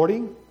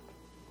according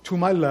to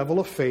my level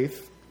of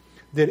faith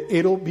that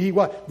it'll be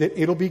what? That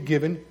it'll be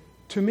given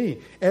to me.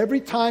 Every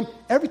time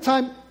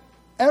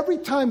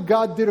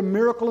God did a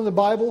miracle in the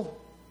Bible,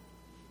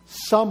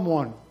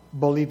 someone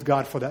believed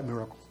God for that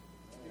miracle.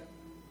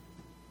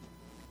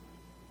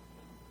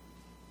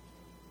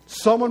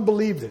 Someone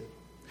believed it.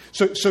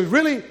 So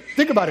really,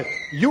 think about it.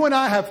 You and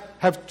I have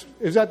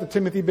is that the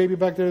Timothy baby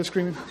back there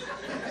screaming?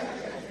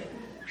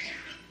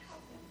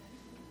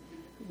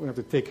 We have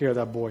to take care of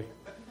that boy.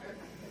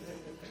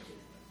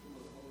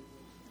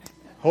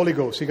 Holy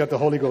Ghost. He got the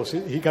Holy Ghost.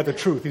 He got the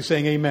truth. He's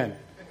saying amen.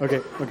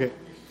 Okay.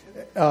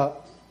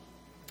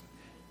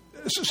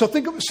 So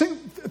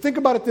think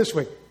about it this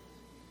way.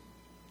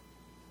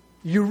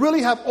 You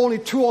really have only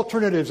two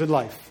alternatives in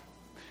life.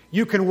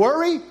 You can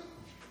worry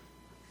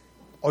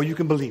or you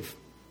can believe.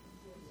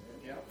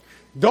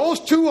 Those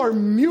two are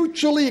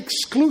mutually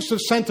exclusive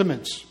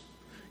sentiments.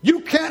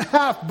 You can't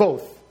have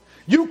both.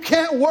 You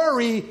can't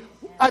worry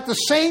at the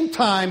same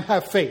time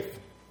have faith.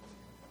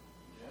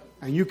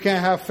 And you can't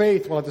have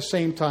faith while at the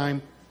same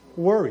time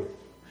worry.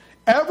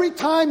 Every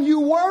time you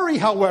worry,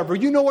 however,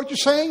 you know what you're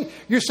saying?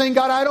 You're saying,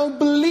 God, I don't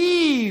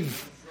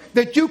believe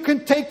that you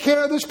can take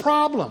care of this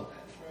problem.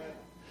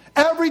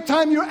 Every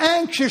time you're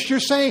anxious,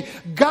 you're saying,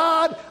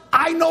 God,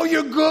 I know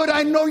you're good.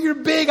 I know you're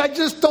big. I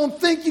just don't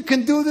think you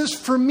can do this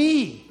for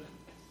me.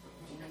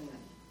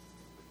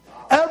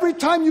 Every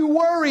time you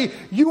worry,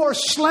 you are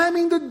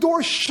slamming the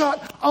door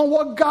shut on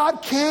what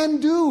God can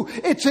do.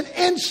 It's an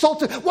insult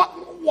to...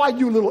 Why,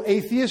 you little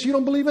atheist? You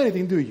don't believe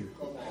anything, do you?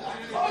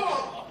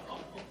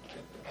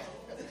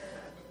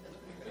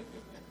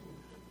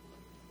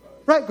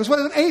 Right, because what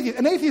is an atheist?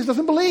 An atheist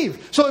doesn't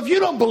believe. So if you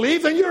don't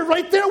believe, then you're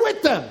right there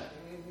with them.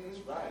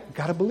 You've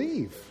got to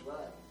believe.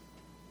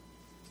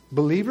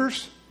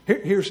 Believers,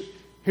 here's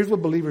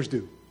what believers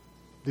do.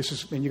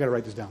 And you got to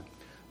write this down.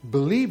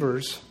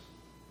 Believers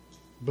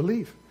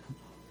believe.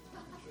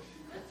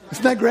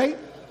 Isn't that great?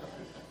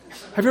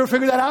 Have you ever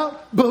figured that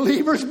out?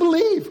 Believers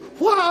believe.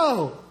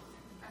 Wow.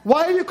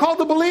 Why are you called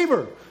a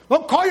believer?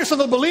 Don't call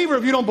yourself a believer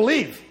if you don't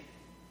believe.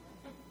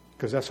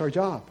 Because that's our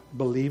job.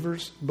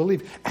 Believers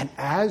believe. And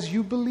as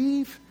you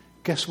believe,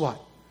 guess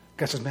what?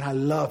 God says, man, I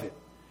love it.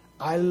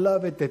 I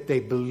love it that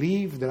they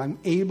believe that I'm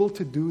able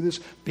to do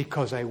this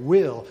because I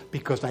will,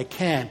 because I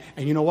can.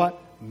 And you know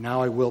what?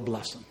 Now I will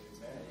bless them.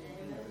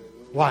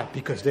 Why?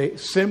 Because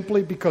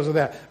because of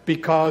that.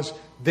 Because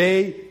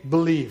they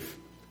believe.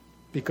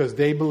 Because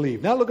they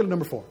believe. Now look at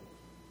number 4.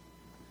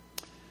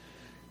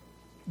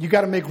 You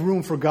got to make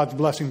room for God's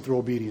blessing through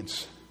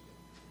obedience.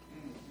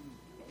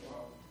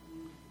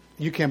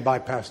 You can't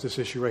bypass this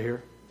issue right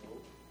here.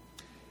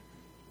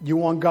 You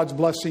want God's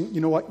blessing, you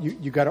know what?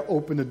 You got to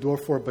open the door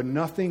for it, but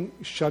nothing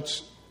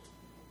shuts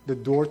the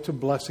door to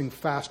blessing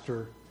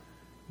faster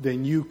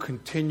than you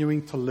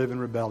continuing to live in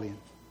rebellion.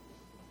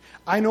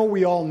 I know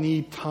we all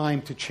need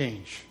time to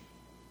change.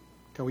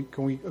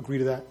 Can we agree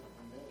to that?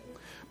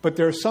 But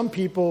there are some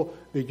people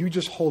that you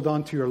just hold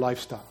on to your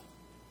lifestyle.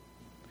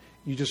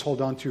 You just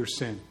hold on to your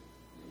sin.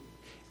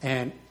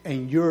 And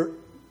you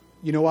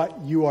know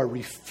what? You are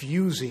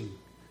refusing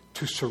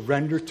to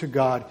surrender to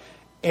God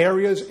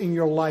areas in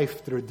your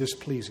life that are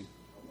displeasing.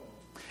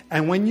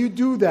 And when you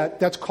do that,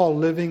 that's called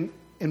living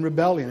in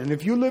rebellion. And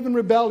if you live in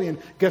rebellion,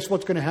 guess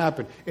what's going to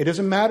happen? It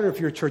doesn't matter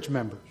if you're a church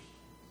member.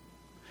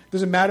 It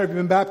doesn't matter if you've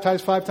been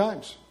baptized 5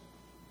 times.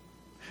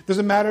 It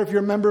doesn't matter if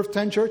you're a member of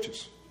 10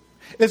 churches.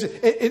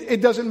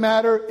 It doesn't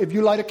matter if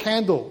you light a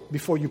candle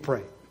before you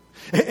pray.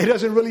 It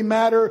doesn't really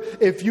matter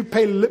if you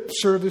pay lip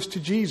service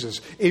to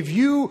Jesus. If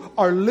you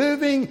are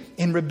living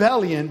in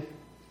rebellion,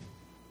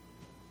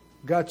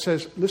 God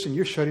says, listen,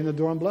 you're shutting the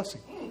door on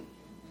blessing.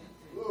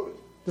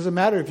 Doesn't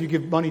matter if you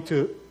give money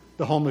to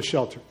the homeless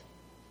shelter.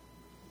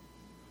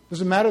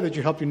 Doesn't matter that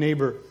you help your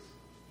neighbor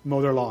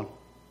mow their lawn.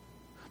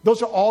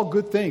 Those are all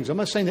good things. I'm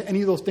not saying that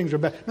any of those things are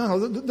bad. No,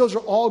 those are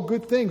all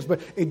good things.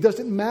 But it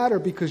doesn't matter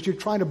because you're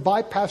trying to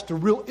bypass the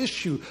real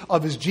issue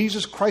of is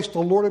Jesus Christ the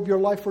Lord of your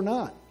life or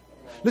not.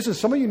 Listen,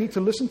 some of you need to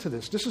listen to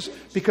this. This is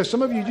because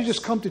some of you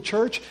just come to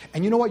church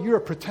and you know what? You're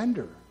a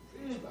pretender.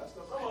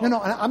 No,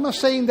 I'm not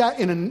saying that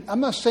I'm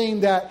not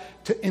saying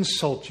that to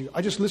insult you. I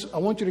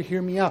want you to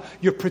hear me out.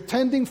 You're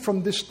pretending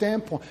from this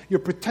standpoint. You're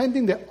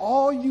pretending that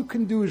all you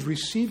can do is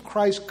receive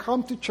Christ,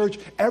 come to church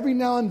every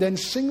now and then,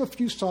 sing a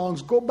few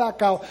songs, go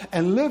back out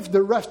and live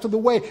the rest of the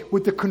way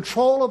with the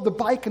control of the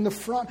bike in the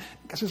front.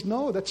 God says,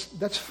 no, that's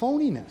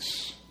phoniness.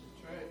 That's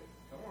right.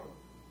 Come on.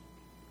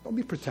 Don't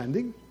be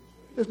pretending.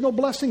 There's no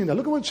blessing in that.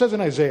 Look at what it says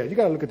in Isaiah. You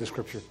got to look at the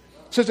scripture.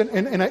 It says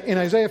in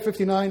Isaiah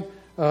 59,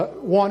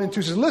 1 and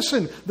 2 says,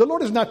 listen, the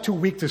Lord is not too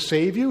weak to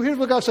save you. Here's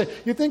what God said.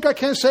 You think I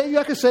can't save you?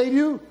 I can save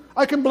you.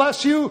 I can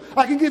bless you.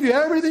 I can give you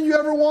everything you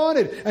ever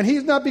wanted. And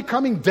he's not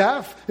becoming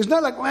deaf. It's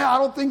not like, well, I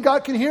don't think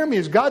God can hear me.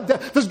 Is God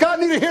deaf? Does God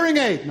need a hearing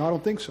aid? No, I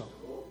don't think so.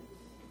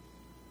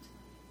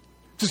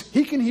 It says,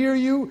 he can hear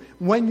you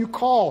when you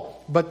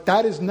call. But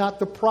that is not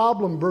the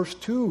problem. Verse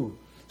 2.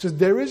 Says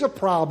there is a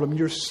problem.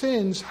 Your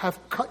sins have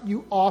cut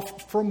you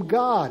off from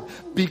God.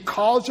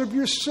 Because of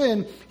your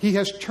sin, he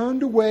has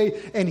turned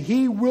away and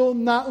he will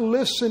not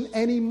listen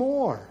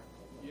anymore.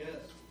 Yes,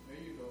 there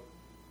you go.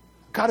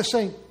 God is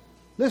saying,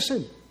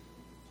 listen,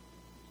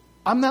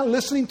 I'm not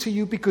listening to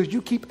you because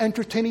you keep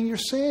entertaining your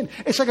sin.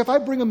 It's like if I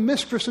bring a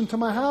mistress into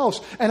my house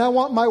and I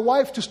want my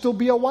wife to still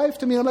be a wife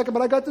to me. I'm like,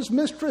 but I got this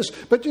mistress.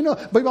 But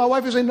my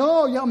wife is saying,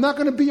 no, I'm not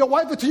going to be a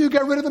wife until you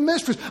get rid of the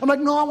mistress. I'm like,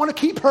 no, I want to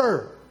keep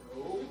her.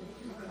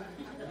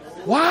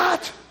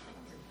 What?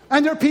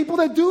 And there are people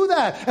that do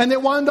that. And they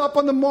wind up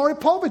on the Maury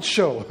Povich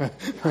show.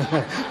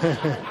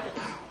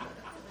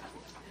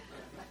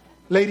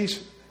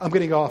 Ladies, I'm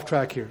getting off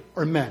track here.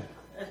 Or men.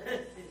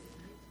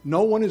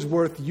 No one is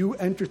worth you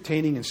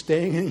entertaining and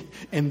staying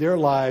in their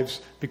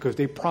lives because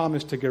they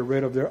promised to get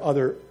rid of their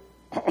other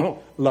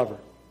lover.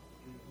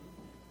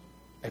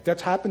 If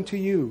that's happened to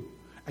you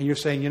and you're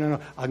saying,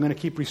 no, I'm going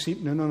to keep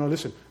receiving. No,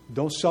 listen.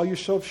 Don't sell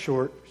yourself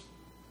short.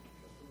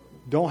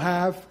 Don't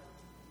have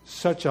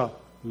such a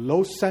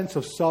low sense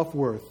of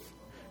self-worth.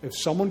 If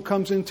someone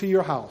comes into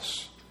your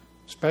house,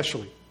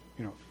 especially,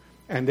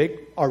 and they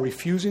are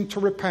refusing to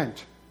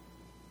repent,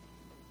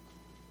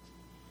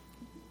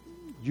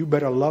 you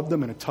better love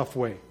them in a tough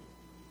way,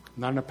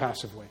 not in a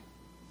passive way.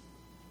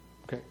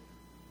 Okay?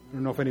 I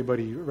don't know if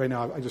anybody, right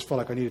now, I just felt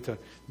like I needed to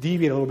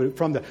deviate a little bit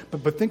from that.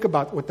 But think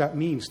about what that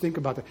means. Think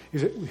about that.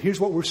 Here's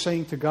what we're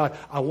saying to God.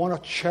 I want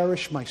to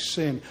cherish my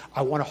sin.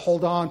 I want to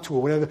hold on to it.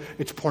 Whatever.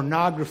 It's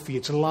pornography.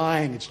 It's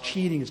lying. It's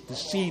cheating. It's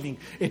deceiving.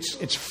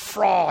 It's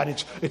fraud.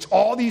 It's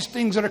all these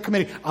things that are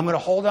committed. I'm going to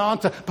hold on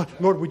to. But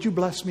Lord, would you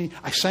bless me?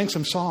 I sang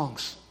some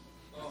songs.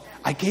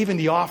 I gave in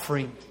the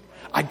offering.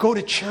 I go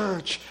to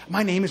church.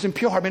 My name is in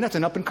Pure Heart. Man, that's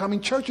an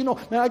up-and-coming church. Man,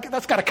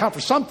 that's got to count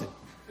for something.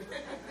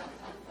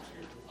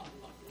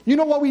 You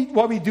know why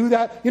we do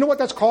that? You know what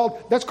that's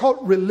called? That's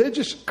called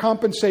religious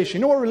compensation.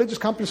 You know what religious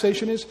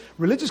compensation is?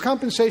 Religious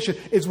compensation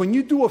is when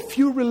you do a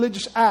few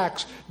religious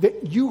acts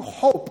that you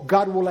hope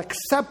God will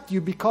accept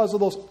you because of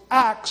those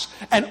acts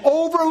and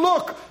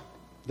overlook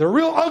the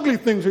real ugly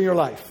things in your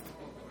life.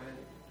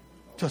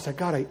 Just like,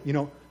 God,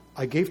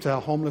 I gave to a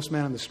homeless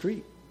man on the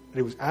street. And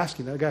he was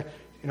asking that guy,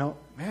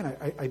 man,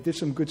 I did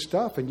some good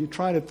stuff, and you're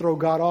trying to throw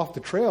God off the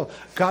trail.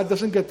 God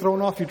doesn't get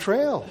thrown off your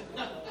trail.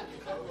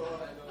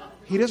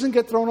 He doesn't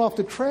get thrown off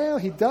the trail.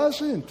 He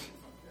doesn't.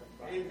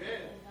 Amen.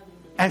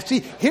 And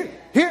see, here,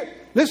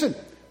 listen,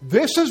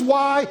 this is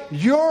why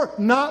you're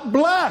not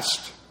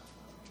blessed.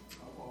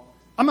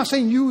 I'm not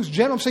saying you as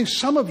general. I'm saying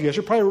some of you. I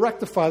should probably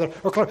rectify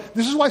that.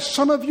 This is why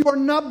some of you are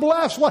not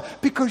blessed. Why?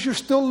 Because you're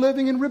still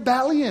living in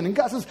rebellion. And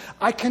God says,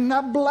 I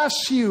cannot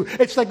bless you.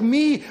 It's like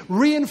me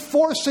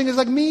reinforcing. It's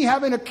like me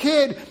having a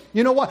kid,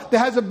 that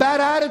has a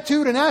bad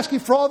attitude and asking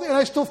for all that, and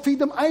I still feed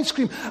them ice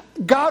cream.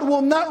 God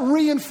will not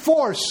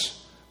reinforce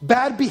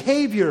bad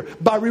behavior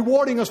by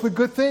rewarding us with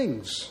good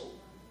things.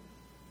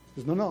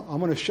 He says, no, I'm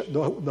going to shut.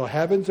 The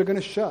heavens are going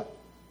to shut.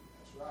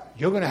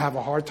 You're going to have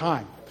a hard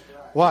time.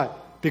 Why?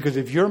 Because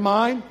if you're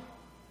mine,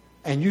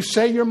 and you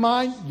say you're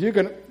mine, you're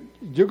going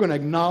to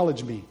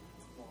acknowledge me.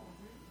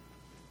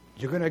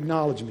 You're going to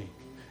acknowledge me.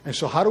 And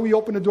so how do we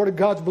open the door to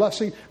God's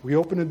blessing? We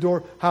open the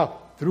door, how?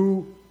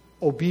 Through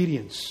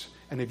obedience.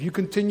 And if you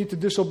continue to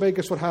disobey,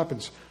 guess what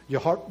happens?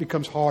 Your heart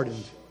becomes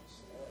hardened.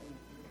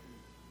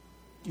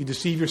 You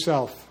deceive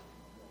yourself.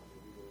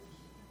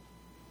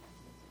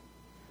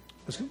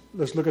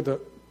 Let's look at the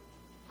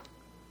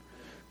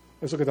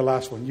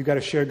last one. You got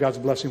to share God's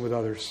blessing with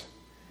others.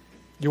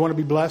 You want to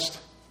be blessed?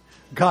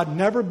 God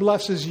never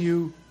blesses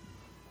you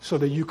so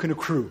that you can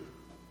accrue.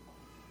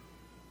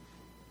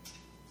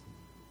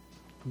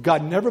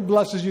 God never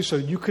blesses you so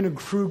that you can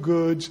accrue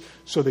goods,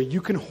 so that you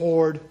can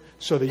hoard,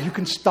 so that you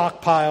can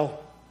stockpile.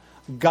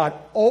 God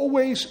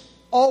always,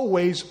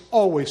 always,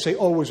 always, say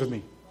always with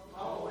me.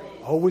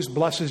 Always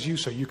blesses you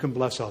so you can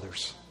bless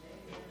others.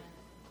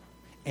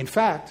 In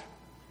fact,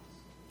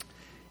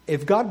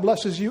 if God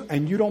blesses you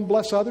and you don't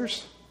bless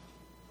others,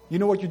 you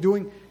know what you're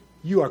doing?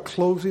 You are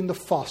closing the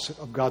faucet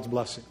of God's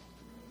blessing.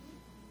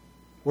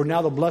 Where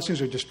now the blessings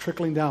are just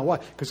trickling down. Why?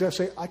 Because they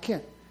say, I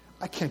can't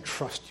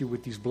trust you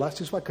with these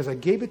blessings. Why? Because I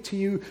gave it to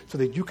you so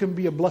that you can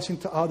be a blessing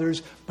to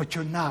others, but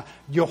you're not.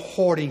 You're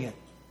hoarding it.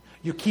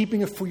 You're keeping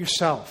it for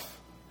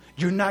yourself.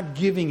 You're not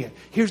giving it.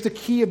 Here's the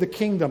key of the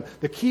kingdom.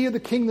 The key of the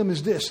kingdom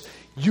is this.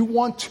 You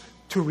want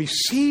to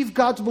receive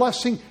God's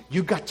blessing,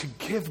 you got to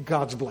give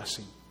God's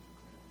blessing.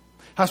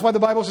 That's why the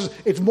Bible says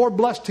it's more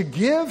blessed to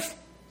give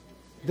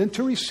than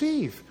to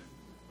receive.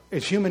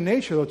 It's human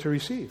nature, though, to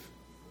receive.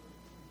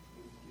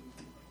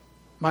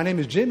 My name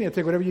is Jimmy. I'll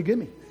take whatever you give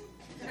me.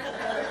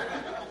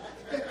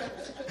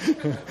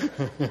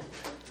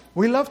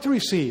 We love to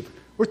receive.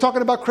 We're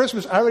talking about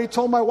Christmas. I already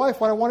told my wife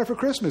what I wanted for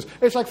Christmas.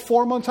 It's like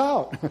 4 months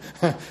out.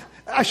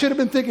 I should have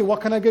been thinking,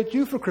 what can I get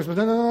you for Christmas?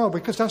 No,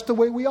 because that's the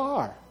way we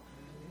are.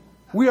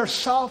 We are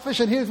selfish,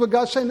 and here's what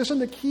God's saying. Listen,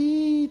 the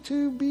key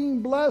to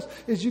being blessed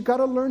is you got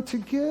to learn to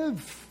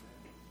give.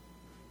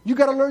 You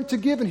got to learn to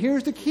give, and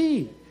here's the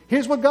key.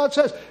 Here's what God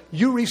says.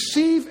 You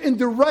receive in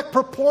direct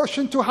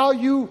proportion to how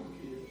you...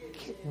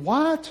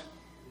 What?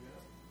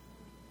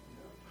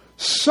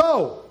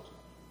 So,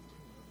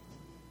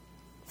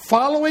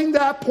 following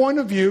that point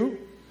of view,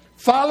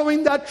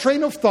 following that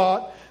train of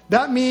thought,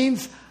 that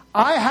means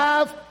I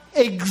have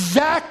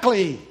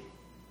exactly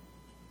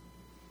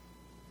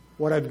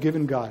what I've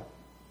given God.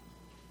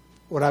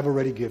 What I've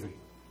already given.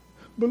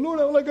 But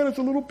Lord, all I got is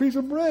a little piece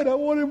of bread. I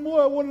wanted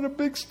more. I wanted a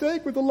big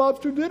steak with a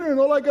lobster dinner,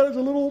 and all I got is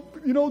a little,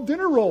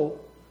 dinner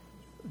roll.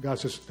 God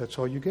says, that's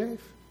all you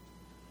gave.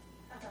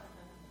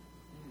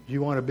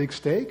 You want a big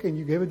steak, and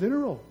you gave a dinner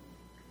roll.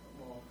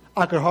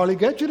 I could hardly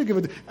get you to give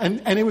it. And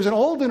it was an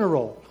old dinner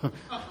roll.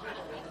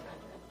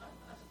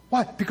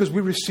 Why? Because we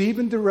receive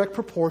in direct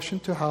proportion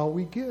to how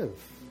we give.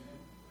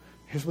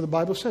 Here's what the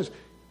Bible says.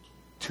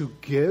 To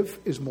give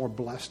is more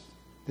blessed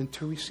than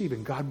to receive.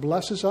 And God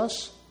blesses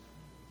us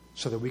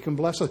so that we can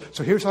bless others.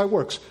 So here's how it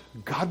works.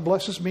 God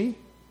blesses me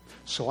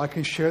so I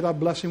can share that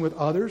blessing with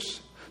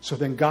others. So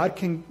then God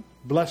can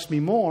bless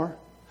me more.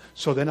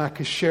 So then I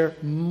can share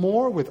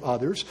more with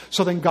others.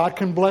 So then God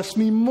can bless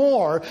me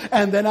more.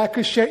 And then I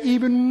can share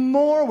even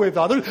more with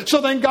others.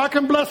 So then God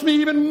can bless me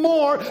even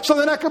more. So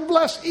then I can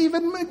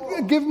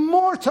give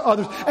more to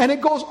others. And it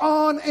goes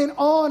on and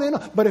on and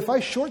on. But if I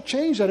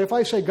shortchange that, if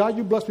I say, God,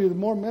 you bless me with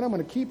more, man, I'm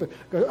going to keep it.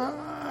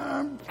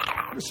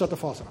 Shut the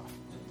faucet off.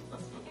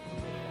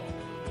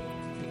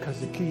 Because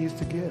the key is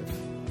to give.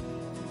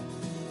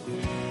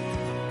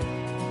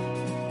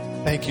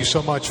 Thank you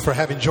so much for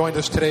having joined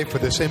us today for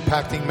this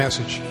impacting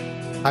message.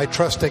 I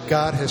trust that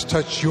God has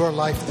touched your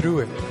life through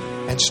it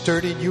and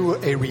stirred in you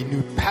a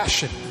renewed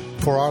passion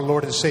for our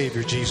Lord and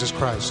Savior, Jesus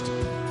Christ.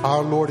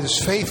 Our Lord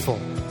is faithful,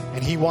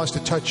 and He wants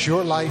to touch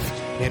your life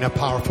in a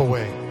powerful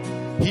way.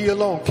 He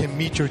alone can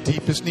meet your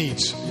deepest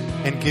needs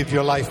and give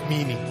your life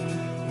meaning,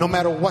 no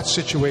matter what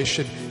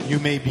situation you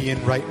may be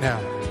in right now.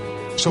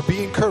 So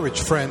be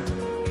encouraged, friend.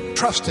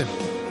 trust Him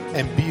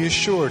and be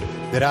assured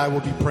that I will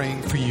be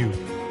praying for you.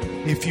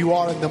 If you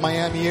are in the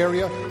Miami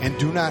area and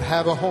do not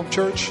have a home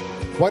church,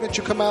 why don't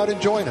you come out and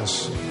join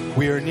us?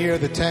 We are near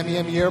the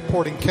Tamiami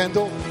Airport in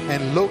Kendall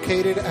and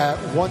located at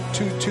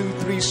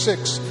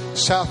 12236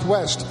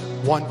 Southwest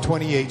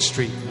 128th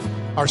Street.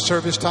 Our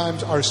service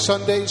times are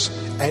Sundays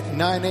at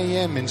 9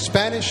 a.m. in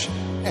Spanish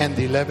and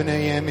 11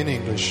 a.m. in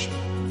English.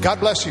 God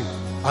bless you.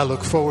 I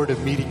look forward to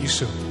meeting you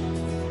soon.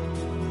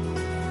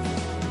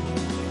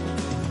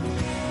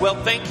 Well,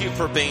 thank you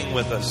for being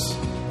with us.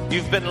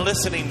 You've been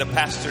listening to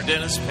Pastor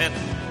Dennis Penn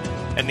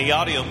and the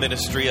audio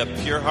ministry of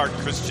Pure Heart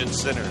Christian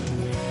Center.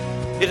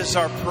 It is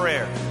our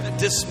prayer that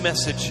this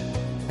message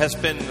has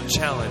been a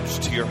challenge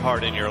to your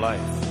heart and your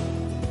life.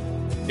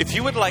 If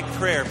you would like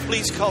prayer,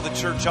 please call the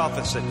church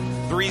office at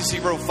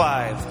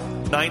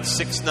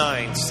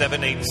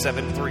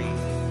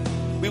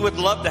 305-969-7873. We would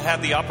love to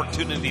have the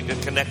opportunity to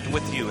connect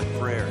with you in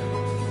prayer.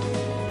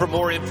 For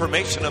more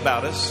information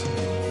about us,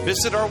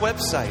 visit our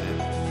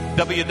website at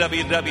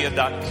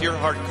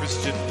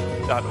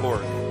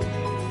www.pureheartchristian.org.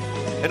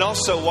 And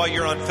also, while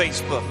you're on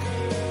Facebook,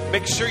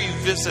 make sure you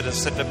visit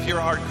us at the Pure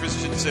Heart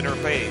Christian Center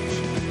page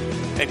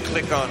and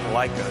click on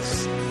Like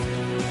Us.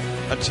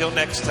 Until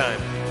next time,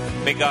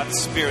 may God's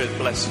Spirit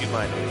bless you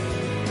mightily.